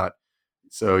or not.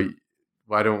 So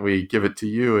why don't we give it to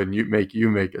you and you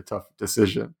make a tough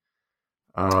decision?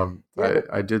 Yeah,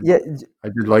 but I did yeah,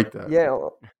 like that. yeah.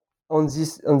 On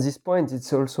this point,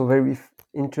 it's also very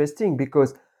interesting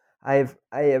because I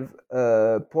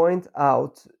have point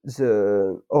out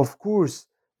the of course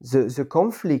the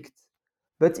conflict,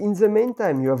 but in the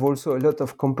meantime you have also a lot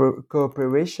of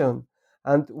cooperation.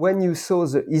 And when you saw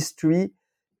the history,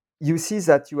 you see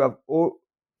that you have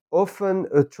often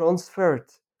a transfer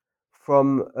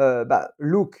from. But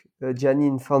look, Gianni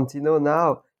Infantino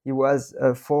now, he was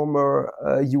a former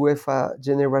UEFA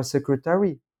General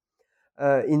Secretary.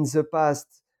 In the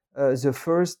past, the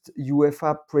first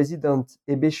UEFA president,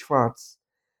 Ebe Schwartz.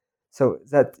 So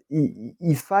that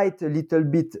he fight a little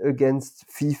bit against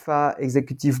FIFA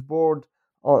executive board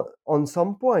on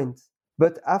some point.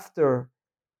 But after,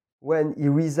 when he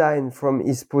resigned from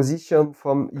his position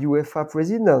from UEFA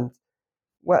president,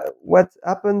 what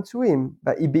happened to him?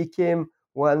 But he became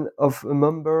one of a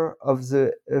member of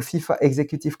the FIFA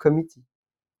executive committee.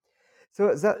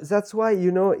 So that's why,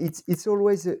 you know, it's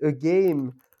always a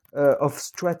game of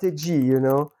strategy. You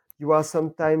know, you are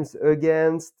sometimes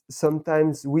against,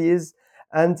 sometimes with,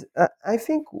 and I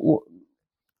think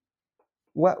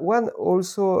one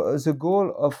also the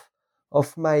goal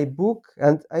of my book,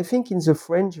 and I think in the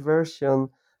French version,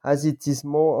 as it is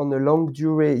more on a long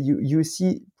durée, you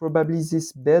see probably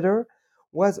this better,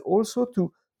 was also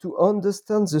to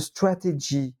understand the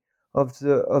strategy of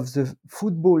the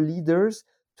football leaders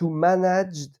to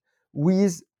manage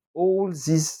with all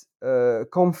this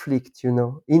conflict, you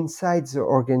know, inside the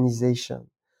organization.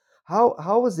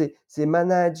 How they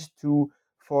manage to,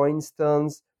 for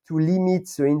instance, to limit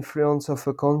the influence of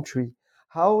a country,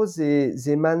 how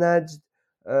they managed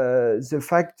the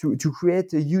fact to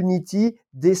create a unity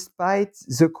despite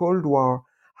the Cold War,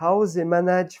 how they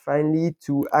manage finally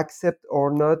to accept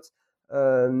or not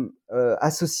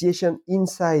association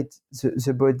inside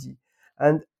the body.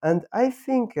 And I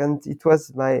think, and it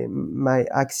was my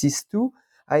axis too,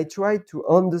 I tried to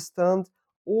understand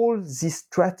all this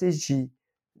strategy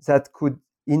that could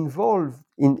involve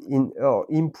in or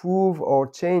improve or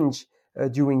change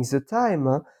during the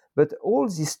time, but all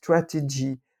this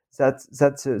strategy that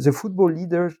the football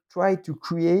leaders try to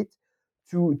create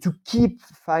to keep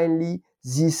finally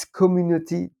this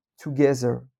community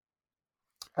together.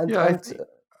 And Yeah, I and think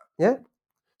yeah,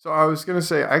 so. I was going to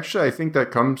say, actually, I think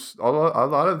that comes a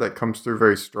lot of that comes through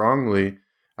very strongly.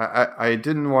 I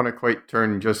didn't want to quite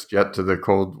turn just yet to the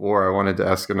Cold War. I wanted to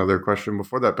ask another question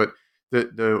before that, but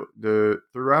the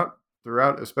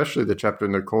throughout, especially the chapter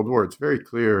in the Cold War, it's very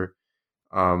clear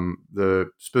the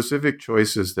specific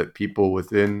choices that people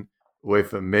within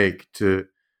UEFA make to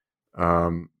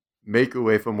make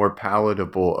UEFA more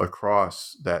palatable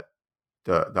across the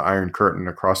Iron Curtain,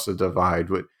 across the divide.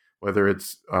 Whether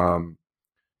it's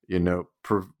you know,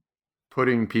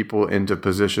 putting people into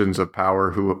positions of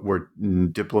power who were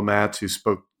diplomats who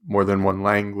spoke more than one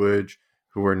language,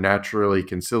 who were naturally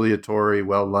conciliatory,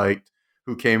 well liked,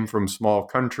 who came from small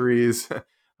countries,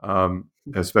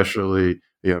 especially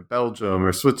Belgium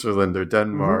or Switzerland or mhm.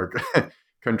 Denmark.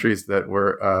 countries that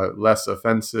were less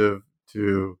offensive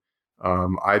to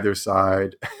either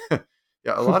side.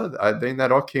 Yeah, a lot of I think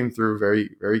that all came through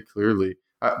very, very clearly.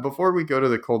 Before we go to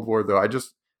the Cold War, though, I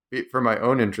just, for my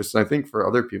own interest, and I think for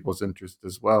other people's interest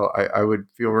as well, I would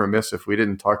feel remiss if we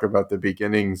didn't talk about the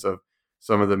beginnings of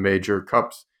some of the major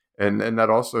cups, and that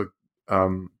also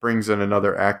brings in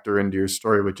another actor into your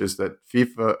story, which is that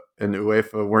FIFA and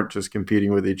UEFA weren't just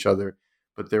competing with each other,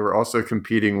 but they were also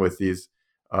competing with these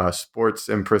sports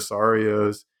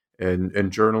impresarios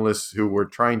and journalists who were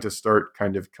trying to start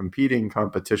kind of competing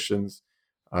competitions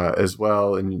as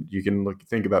well. And you can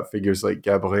think about figures like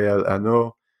Gabriel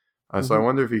Hanot. So I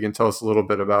wonder if you can tell us a little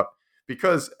bit about,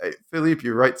 because Philippe,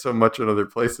 you write so much in other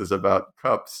places about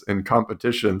cups and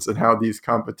competitions and how these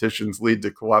competitions lead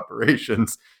to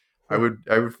cooperations. I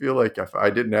would feel like if I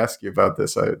didn't ask you about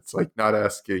this, it's like not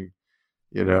asking,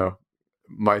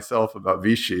 myself about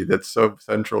Vichy. That's so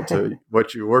central to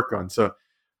what you work on. So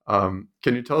can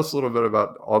you tell us a little bit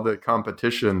about all the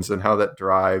competitions and how that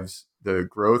drives the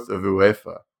growth of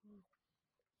UEFA?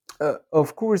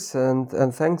 Of course, and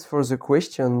thanks for the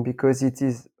question, because it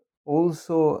is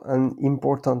also an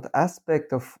important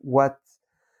aspect of what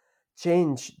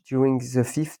changed during the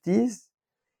 50s,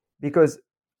 because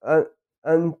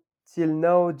until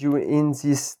now, in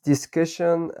this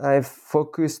discussion, I've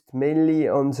focused mainly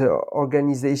on the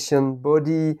organization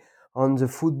body, on the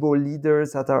football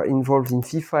leaders that are involved in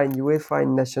FIFA and UEFA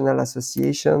and national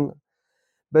association.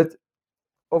 But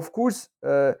of course,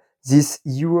 this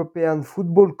European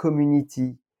football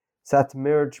community that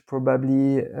merged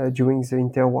probably during the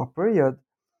interwar period,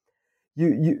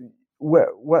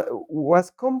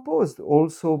 was composed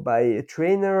also by a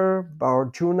trainer, by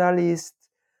journalists,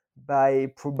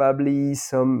 by probably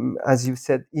some, as you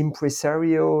said,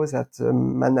 impresarios that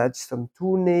manage some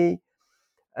tourney.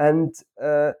 And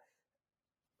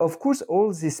of course,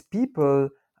 all these people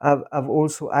have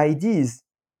also ideas.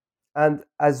 And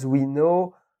as we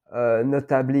know,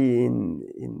 notably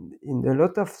in a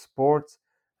lot of sports,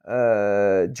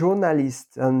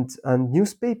 journalists and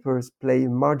newspapers play a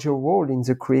major role in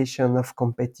the creation of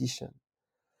competition.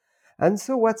 And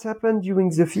so what's happened during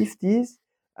the 50s,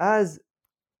 as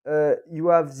you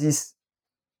have this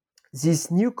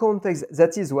new context,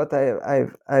 that is what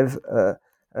I've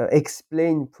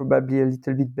explained probably a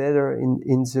little bit better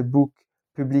in the book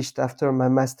published after my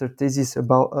master thesis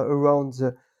about around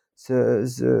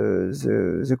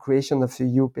the creation of the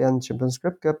European Champions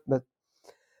Club Cup. But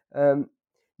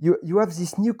you have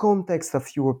this new context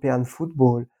of European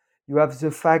football. You have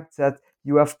the fact that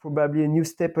you have probably a new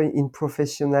step in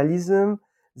professionalism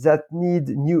that need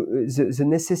the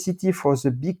necessity for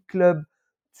the big club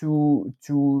to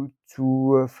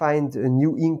find a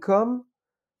new income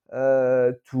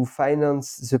to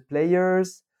finance the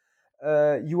players.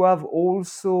 You have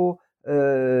also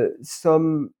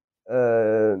some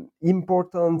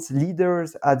important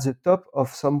leaders at the top of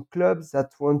some clubs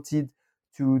that wanted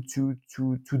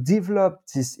to develop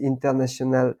this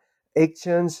international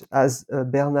exchange, as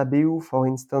Bernabeu, for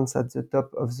instance, at the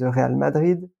top of the Real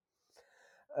Madrid.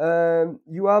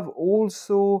 You have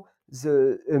also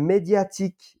the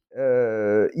mediatic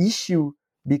issue,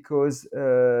 because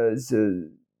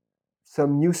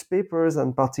some newspapers,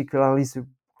 and particularly the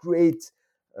great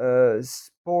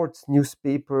sports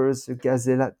newspapers,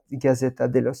 Gazzetta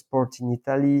dello Sport in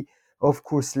Italy, of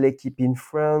course L'Equipe in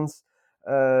France,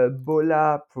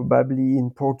 Bola probably in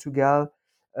Portugal.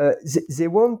 They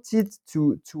wanted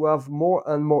to have more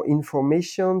and more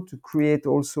information, to create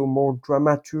also more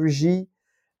dramaturgy,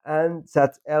 and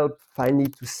that helped finally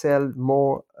to sell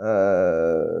more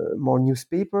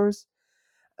newspapers.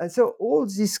 And so all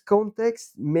this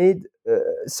context made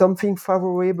something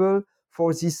favorable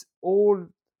for this whole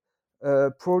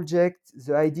project,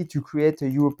 the idea to create a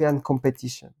European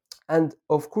competition. And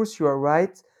of course, you are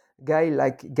right, a guy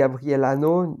like Gabriel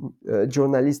Hanot,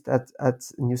 journalist at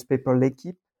newspaper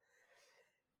L'Equipe,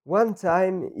 one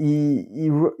time he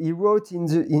wrote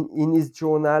in his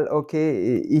journal,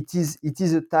 okay, it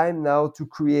is a time now to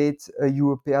create a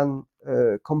European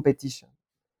competition.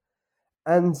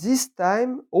 And this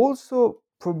time, also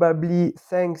probably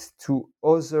thanks to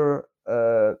other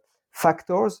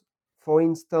factors, for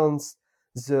instance,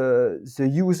 the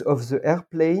use of the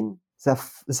airplane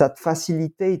that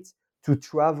facilitates to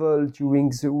travel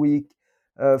during the week,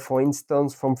 for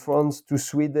instance, from France to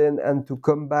Sweden, and to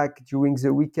come back during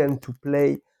the weekend to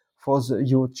play for the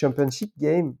Euro Championship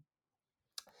game.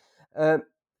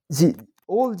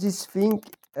 All these things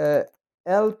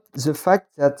help the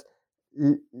fact that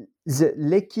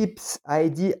L'Equipe's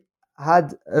idea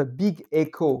had a big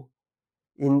echo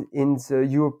in the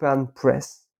European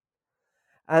press.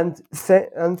 and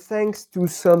thanks to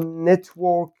some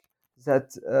network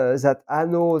that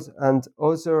Hanno and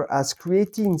others has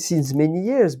created since many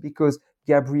years, because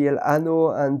Gabriel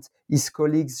Hanno and his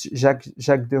colleagues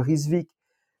Jacques de Rijswijk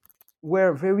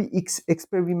were very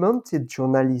experimented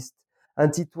journalists,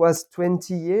 and it was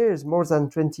 20 years, more than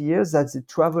 20 years, that they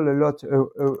travel a lot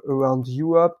around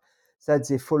Europe, that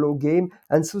they follow game,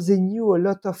 and so they knew a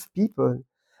lot of people,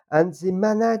 and they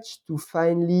managed to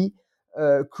finally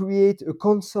create a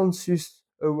consensus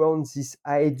around this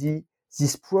idea,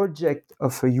 this project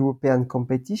of a European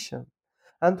competition.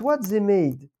 And what they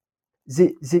made,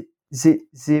 they, they,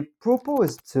 they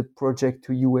proposed the project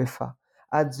to UEFA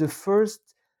at the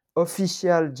first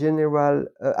official general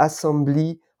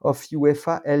assembly of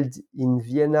UEFA held in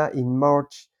Vienna in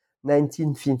March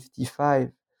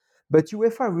 1955. But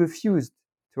UEFA refused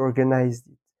to organize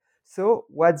it. So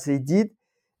what they did,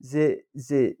 they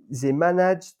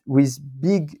managed with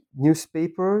big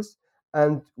newspapers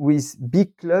and with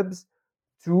big clubs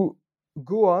to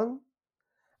go on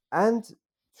and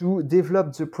to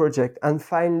develop the project. And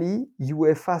finally,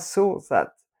 UEFA saw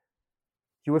that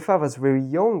UEFA was very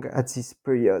young at this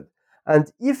period.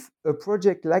 And if a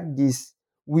project like this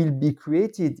will be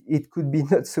created, it could be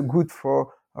not so good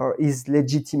for its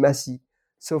legitimacy.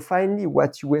 So finally,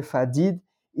 what UEFA did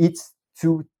is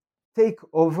to take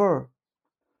over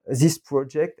this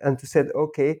project and to say,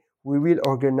 okay, we will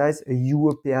organize a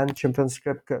European Champions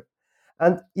Club Cup.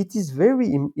 And it is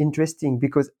very interesting,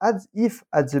 because as if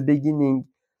at the beginning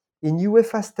in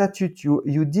UEFA statute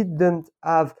you didn't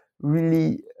have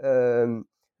really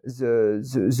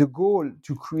the goal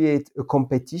to create a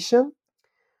competition.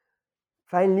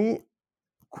 Finally,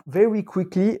 very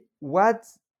quickly, what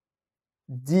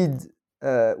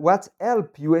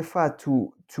helped UEFA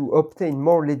to obtain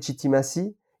more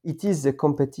legitimacy? It is the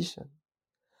competition.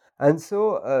 And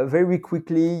so very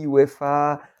quickly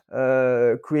UEFA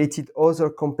created other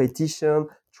competition,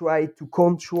 tried to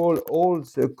control all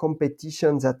the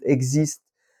competitions that exist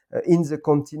in the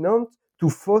continent to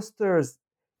foster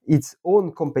its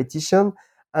own competition.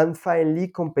 And finally,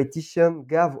 competition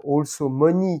gave also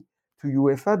money to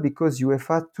UEFA, because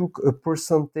UEFA took a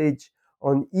percentage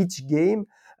on each game,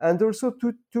 and also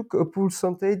took a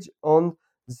percentage on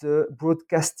the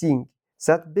broadcasting.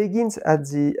 That begins at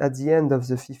the end of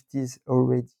the 50s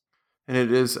already. And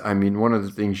it is, I mean, one of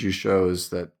the things you show is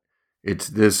that it's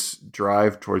this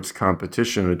drive towards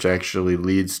competition which actually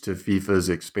leads to FIFA's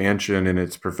expansion and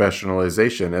its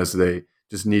professionalization, as they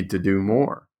just need to do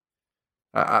more.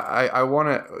 I want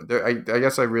to. I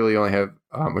guess I really only have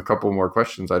a couple more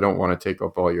questions. I don't want to take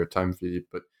up all your time, Philippe,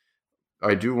 but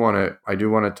I do want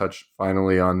to touch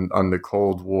finally on the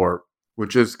Cold War,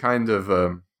 which is kind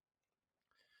of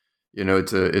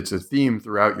it's a theme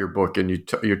throughout your book, and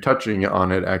you're touching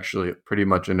on it actually pretty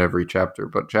much in every chapter.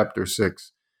 But chapter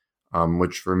 6,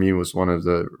 which for me was one of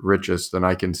the richest, and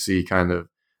I can see kind of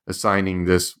assigning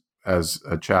this as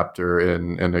a chapter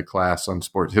in a class on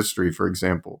sports history, for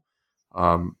example.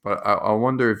 But I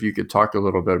wonder if you could talk a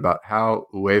little bit about how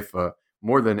UEFA,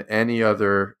 more than any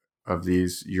other of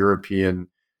these European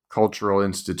cultural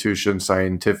institutions,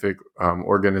 scientific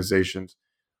organizations,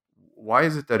 why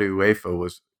is it that UEFA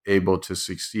was able to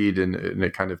succeed in a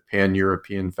kind of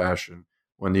pan-European fashion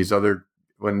when these other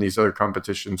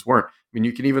competitions weren't? I mean,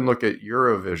 you can even look at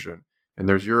Eurovision, and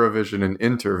there's Eurovision and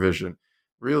Intervision.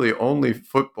 Really, only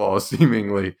football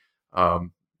seemingly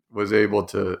was able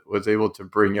to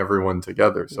bring everyone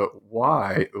together. So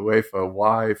why UEFA?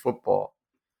 Why football?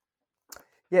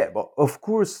 Yeah, but of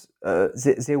course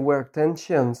there were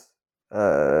tensions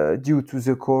due to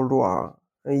the Cold War.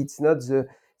 It's not the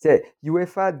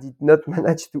UEFA did not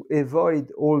manage to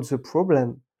avoid all the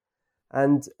problem,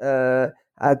 and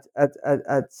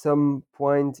at some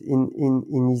point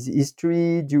in his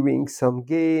history, during some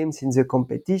games in the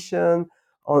competition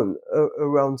on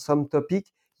around some topic,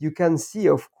 you can see,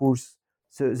 of course,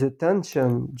 the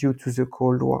tension due to the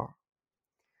Cold War.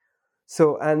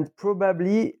 So, and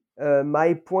probably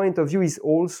my point of view is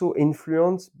also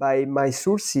influenced by my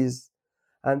sources.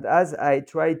 And as I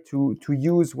try to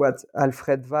use what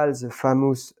Alfred Wahl, the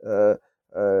famous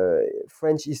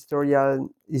French historian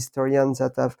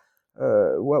that have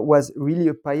was really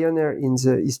a pioneer in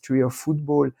the history of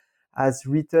football, has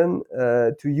written,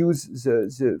 to use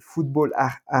the football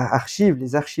archive,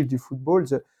 les archives du football,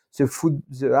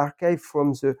 the archive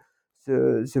from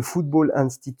the football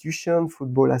institution,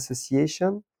 football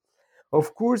association.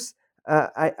 Of course,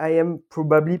 I am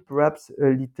probably perhaps a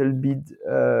little bit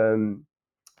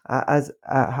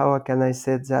how can I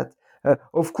say that?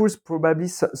 Of course, probably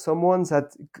someone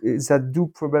that do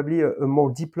probably a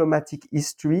more diplomatic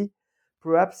history,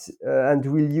 perhaps, and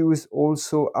will use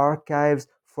also archives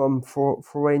from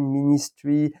foreign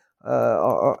ministry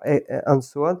and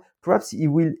so on. Perhaps he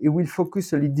will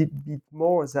focus a little bit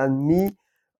more than me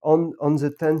on the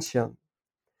tension.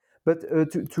 But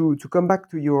to come back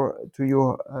to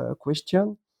your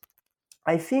question,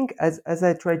 I think as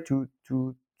I tried to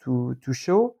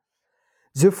show,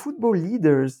 the football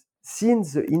leaders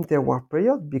since the interwar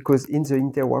period, because in the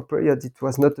interwar period it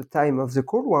was not a time of the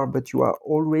Cold War, but you are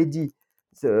already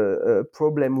the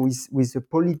problem with the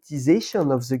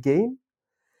politicization of the game.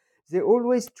 They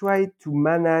always try to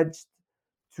manage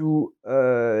to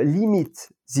limit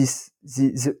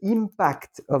the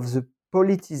impact of the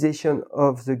politicization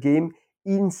of the game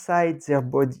inside their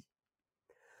body.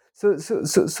 So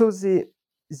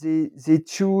they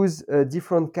choose a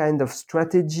different kind of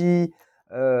strategy.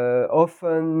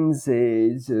 Often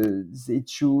they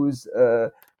choose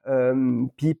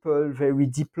people very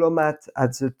diplomat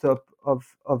at the top of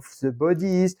the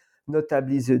bodies,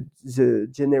 notably the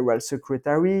general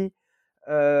secretary.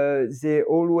 They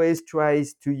always try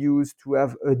to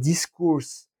have a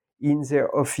discourse in their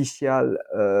official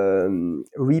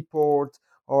report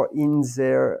or in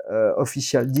their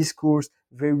official discourse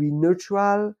very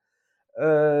neutral.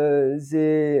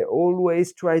 They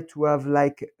always try to have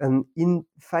like an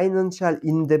financial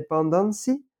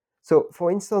independency. So,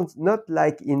 for instance, not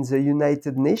like in the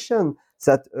United Nations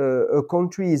that a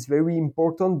country is very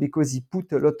important because he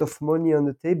put a lot of money on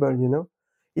the table.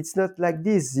 It's not like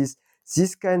this.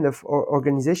 This kind of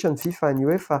organization, FIFA and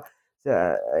UEFA,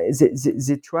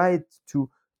 they tried to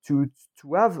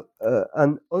have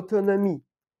an autonomy,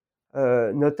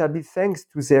 notably thanks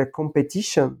to their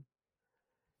competition.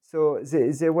 So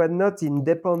they were not in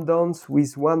dependence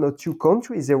with one or two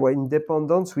countries. They were in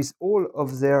dependence with all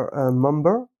of their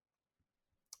members.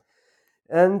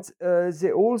 And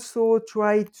they also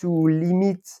try to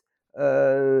limit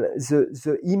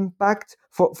the impact.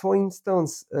 For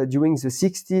instance, during the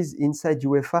 60s inside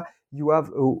UEFA, you have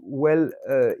a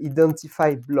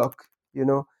well-identified bloc.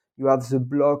 You have the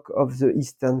bloc of the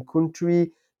Eastern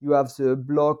country. You have the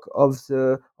bloc of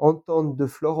the Entente de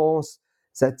Florence,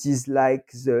 that is like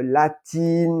the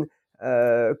Latin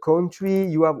country.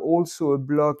 You have also a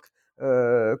bloc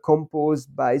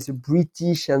composed by the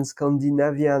British and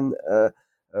Scandinavian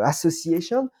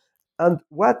association. And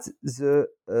what the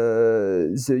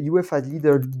UEFA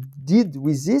leader did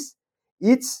with this,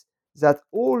 it's that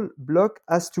all bloc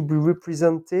has to be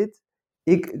represented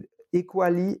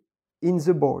equally in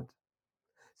the board.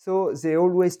 So they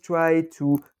always try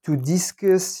to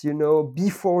discuss,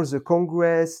 before the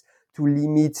Congress, to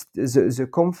limit the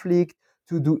conflict,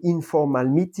 to do informal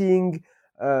meeting,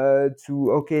 so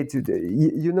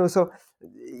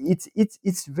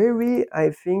it's very, I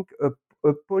think,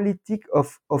 a politic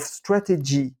of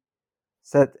strategy.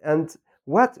 And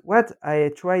what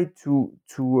I try to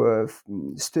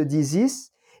study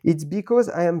this, it's because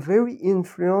I am very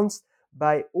influenced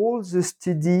by all the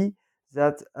study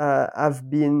that have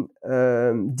been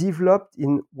developed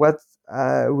in what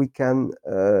we can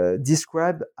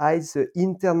describe as the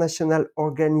international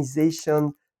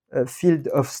organization field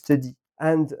of study.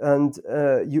 And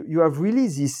you have really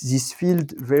this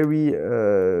field very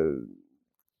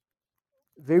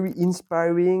very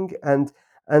inspiring, and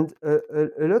a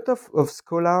lot of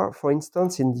scholars, for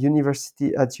instance, at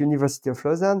University of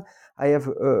Lausanne, I have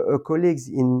colleagues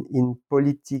in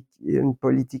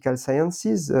political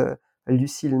sciences,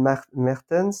 Lucille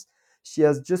Mertens. She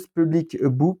has just published a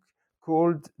book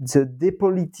called The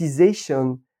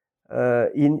Depolitization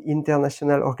in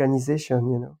International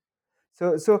Organization,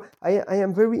 So I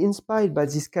am very inspired by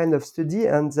this kind of study,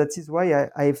 and that is why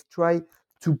I've tried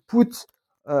to put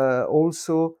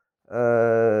also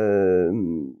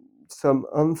some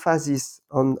emphasis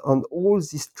on all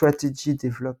this strategy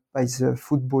developed by the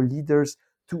football leaders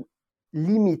to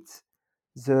limit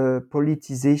the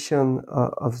politicization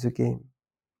of the game.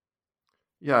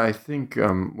 Yeah, I think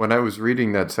when I was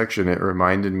reading that section, it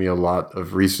reminded me a lot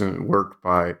of recent work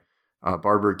by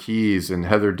Barbara Keyes and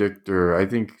Heather Dichter. I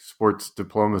think sports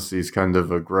diplomacy is kind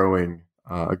of a growing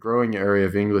area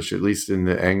of English, at least in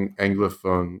the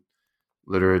Anglophone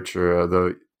literature,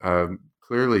 although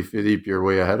clearly, Philippe, you're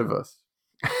way ahead of us.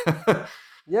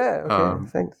 Yeah, okay,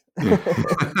 thanks.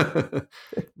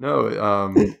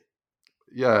 No,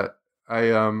 yeah,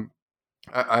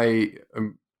 I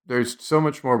there's so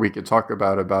much more we could talk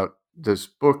about this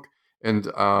book, and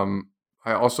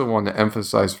I also want to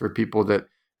emphasize for people that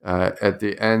at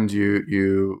the end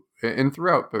you and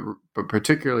throughout, but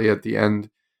particularly at the end,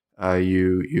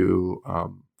 you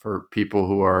for people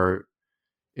who are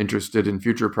interested in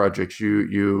future projects,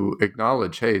 you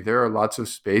acknowledge, hey, there are lots of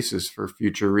spaces for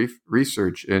future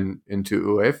research into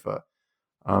UEFA.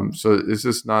 So this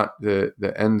is not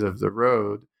the end of the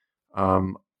road.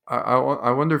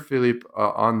 I wonder, Philippe,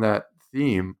 on that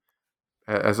theme,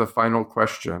 as a final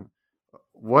question,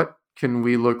 what can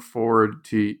we look forward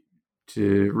to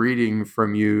reading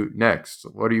from you next?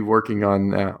 What are you working on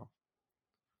now?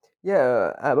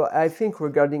 Yeah, I think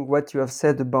regarding what you have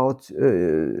said about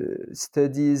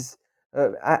studies,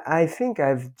 I think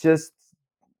I've just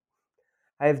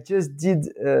did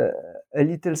a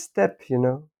little step,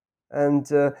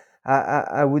 and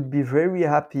I would be very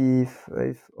happy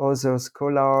if other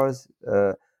scholars,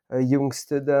 young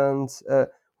students,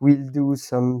 will do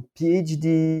some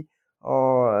PhD,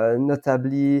 or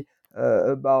notably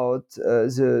about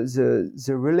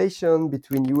the relation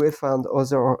between UEFA and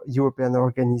other European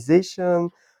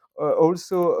organizations,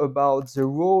 also about the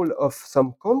role of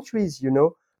some countries,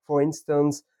 for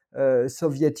instance,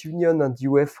 Soviet Union and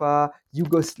UEFA,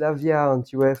 Yugoslavia and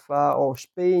UEFA, or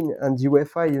Spain and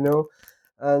UEFA,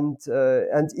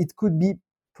 and it could be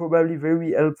probably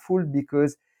very helpful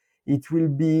because it will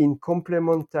be in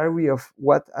complementary of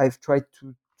what I've tried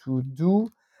to do,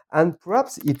 and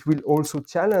perhaps it will also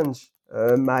challenge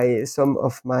some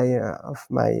of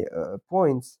my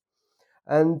points.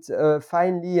 And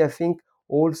finally, I think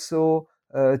also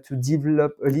to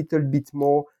develop a little bit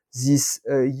more this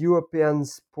European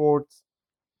sport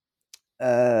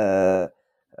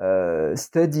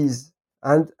studies,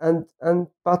 and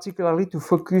particularly to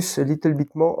focus a little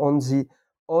bit more on the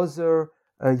other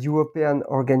European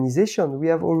organization. We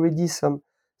have already some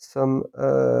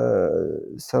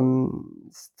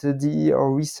study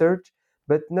or research,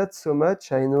 but not so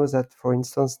much. I know that, for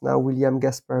instance, now William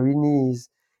Gasparini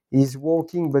is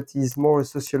working, but he's more a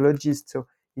sociologist, so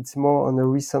it's more on a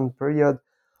recent period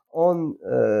on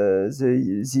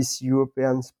this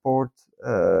European sport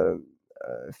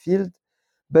field.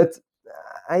 But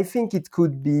I think it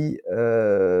could be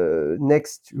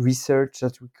next research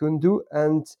that we can do.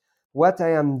 And what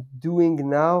I am doing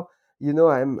now,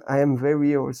 I am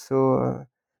very also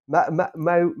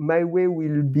my way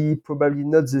will be probably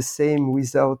not the same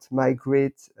without my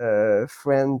great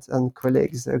friend and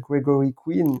colleagues, Gregory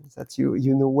Quinn, that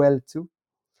you know well too.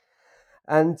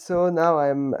 And so now I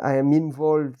am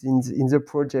involved in the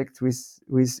project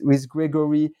with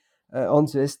Gregory on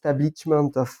the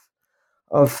establishment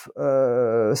of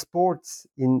sports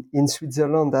in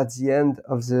Switzerland at the end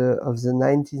of the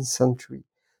 19th century.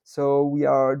 So we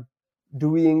are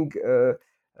doing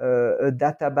a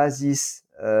databasis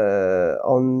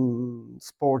on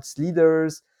sports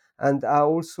leaders, and are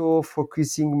also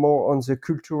focusing more on the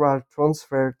cultural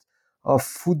transfer of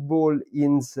football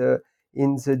in the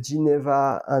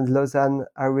Geneva and Lausanne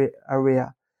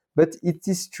area. But it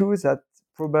is true that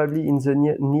probably in the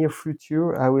near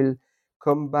future I will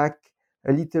come back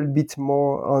a little bit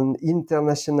more on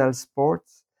international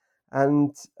sports,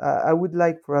 and I would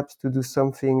like perhaps to do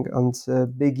something on the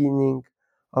beginning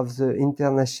of the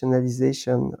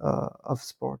internationalization of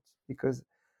sports, because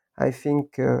I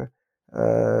think,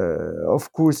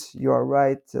 of course, you are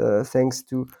right. Thanks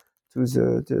to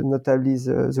notably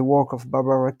the work of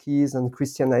Barbara Keyes and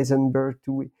Christian Eisenberg,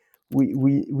 too,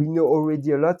 we know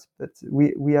already a lot, but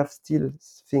we have still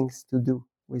things to do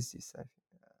with this, I think.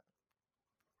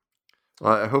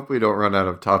 Well, I hope we don't run out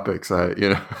of topics. I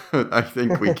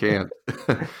think we can't.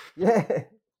 Yeah.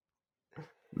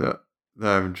 No,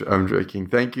 I'm joking.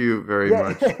 Thank you very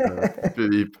much,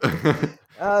 Philippe.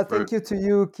 Thank you to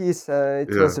you, Keith.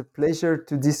 It was a pleasure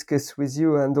to discuss with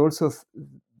you, and also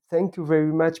thank you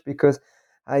very much, because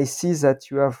I see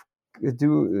that you have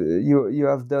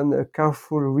done a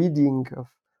careful reading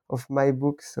of my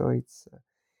book, so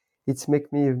it's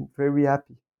make me very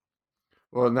happy.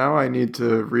 Well, now I need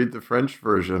to read the French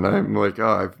version. I'm like, oh,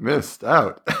 I've missed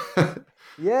out.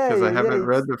 Because I haven't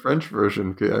read the French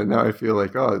version. Now I feel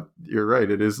like, oh, you're right.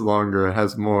 It is longer. It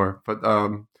has more. But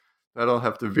that'll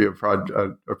have to be a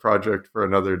project for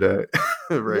another day.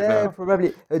 Now,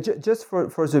 probably. Just for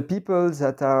the people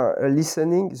that are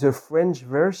listening, the French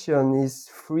version is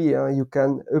free. You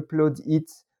can upload it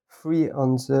free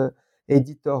on the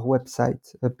editor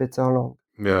website, Peter Lang.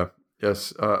 Yeah.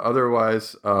 Yes.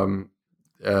 Otherwise,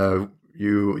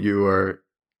 you are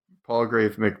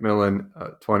Palgrave Macmillan,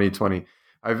 2020.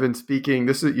 I've been speaking.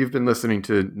 You've been listening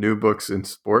to New Books in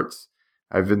Sports.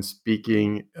 I've been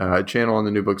speaking a channel on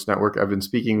the New Books Network. I've been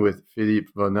speaking with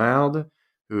Philippe Vonald,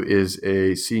 who is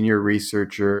a senior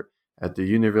researcher at the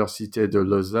Université de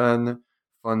Lausanne,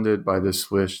 funded by the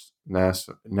Swiss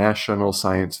National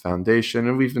Science Foundation.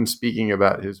 And we've been speaking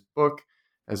about his book,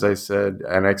 as I said,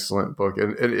 an excellent book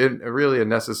and really a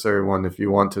necessary one if you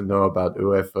want to know about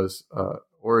UEFA's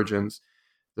origins.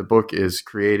 The book is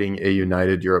Creating a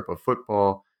United Europe of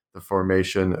Football, the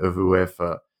Formation of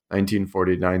UEFA,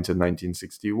 1949 to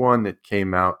 1961. It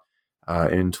came out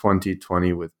in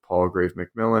 2020 with Palgrave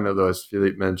Macmillan, although as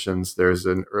Philippe mentions, there's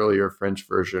an earlier French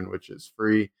version which is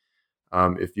free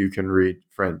if you can read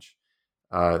French.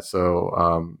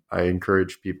 So I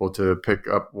encourage people to pick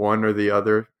up one or the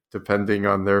other, depending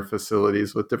on their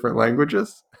facilities with different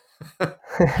languages.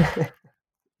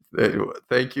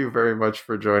 Thank you very much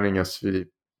for joining us,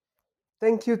 Philippe.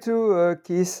 Thank you too,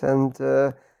 Keith, and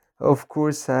of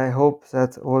course I hope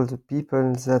that all the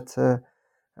people that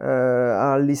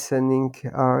are listening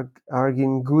are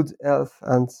in good health,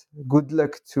 and good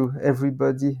luck to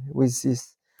everybody with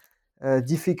this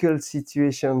difficult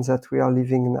situation that we are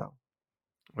living now.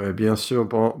 Ouais, bien sûr,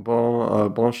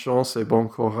 bonne chance et bon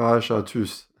courage à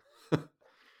tous.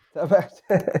 Ça va.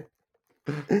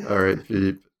 All right,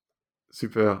 Philippe.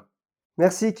 Super.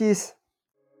 Merci, Keith.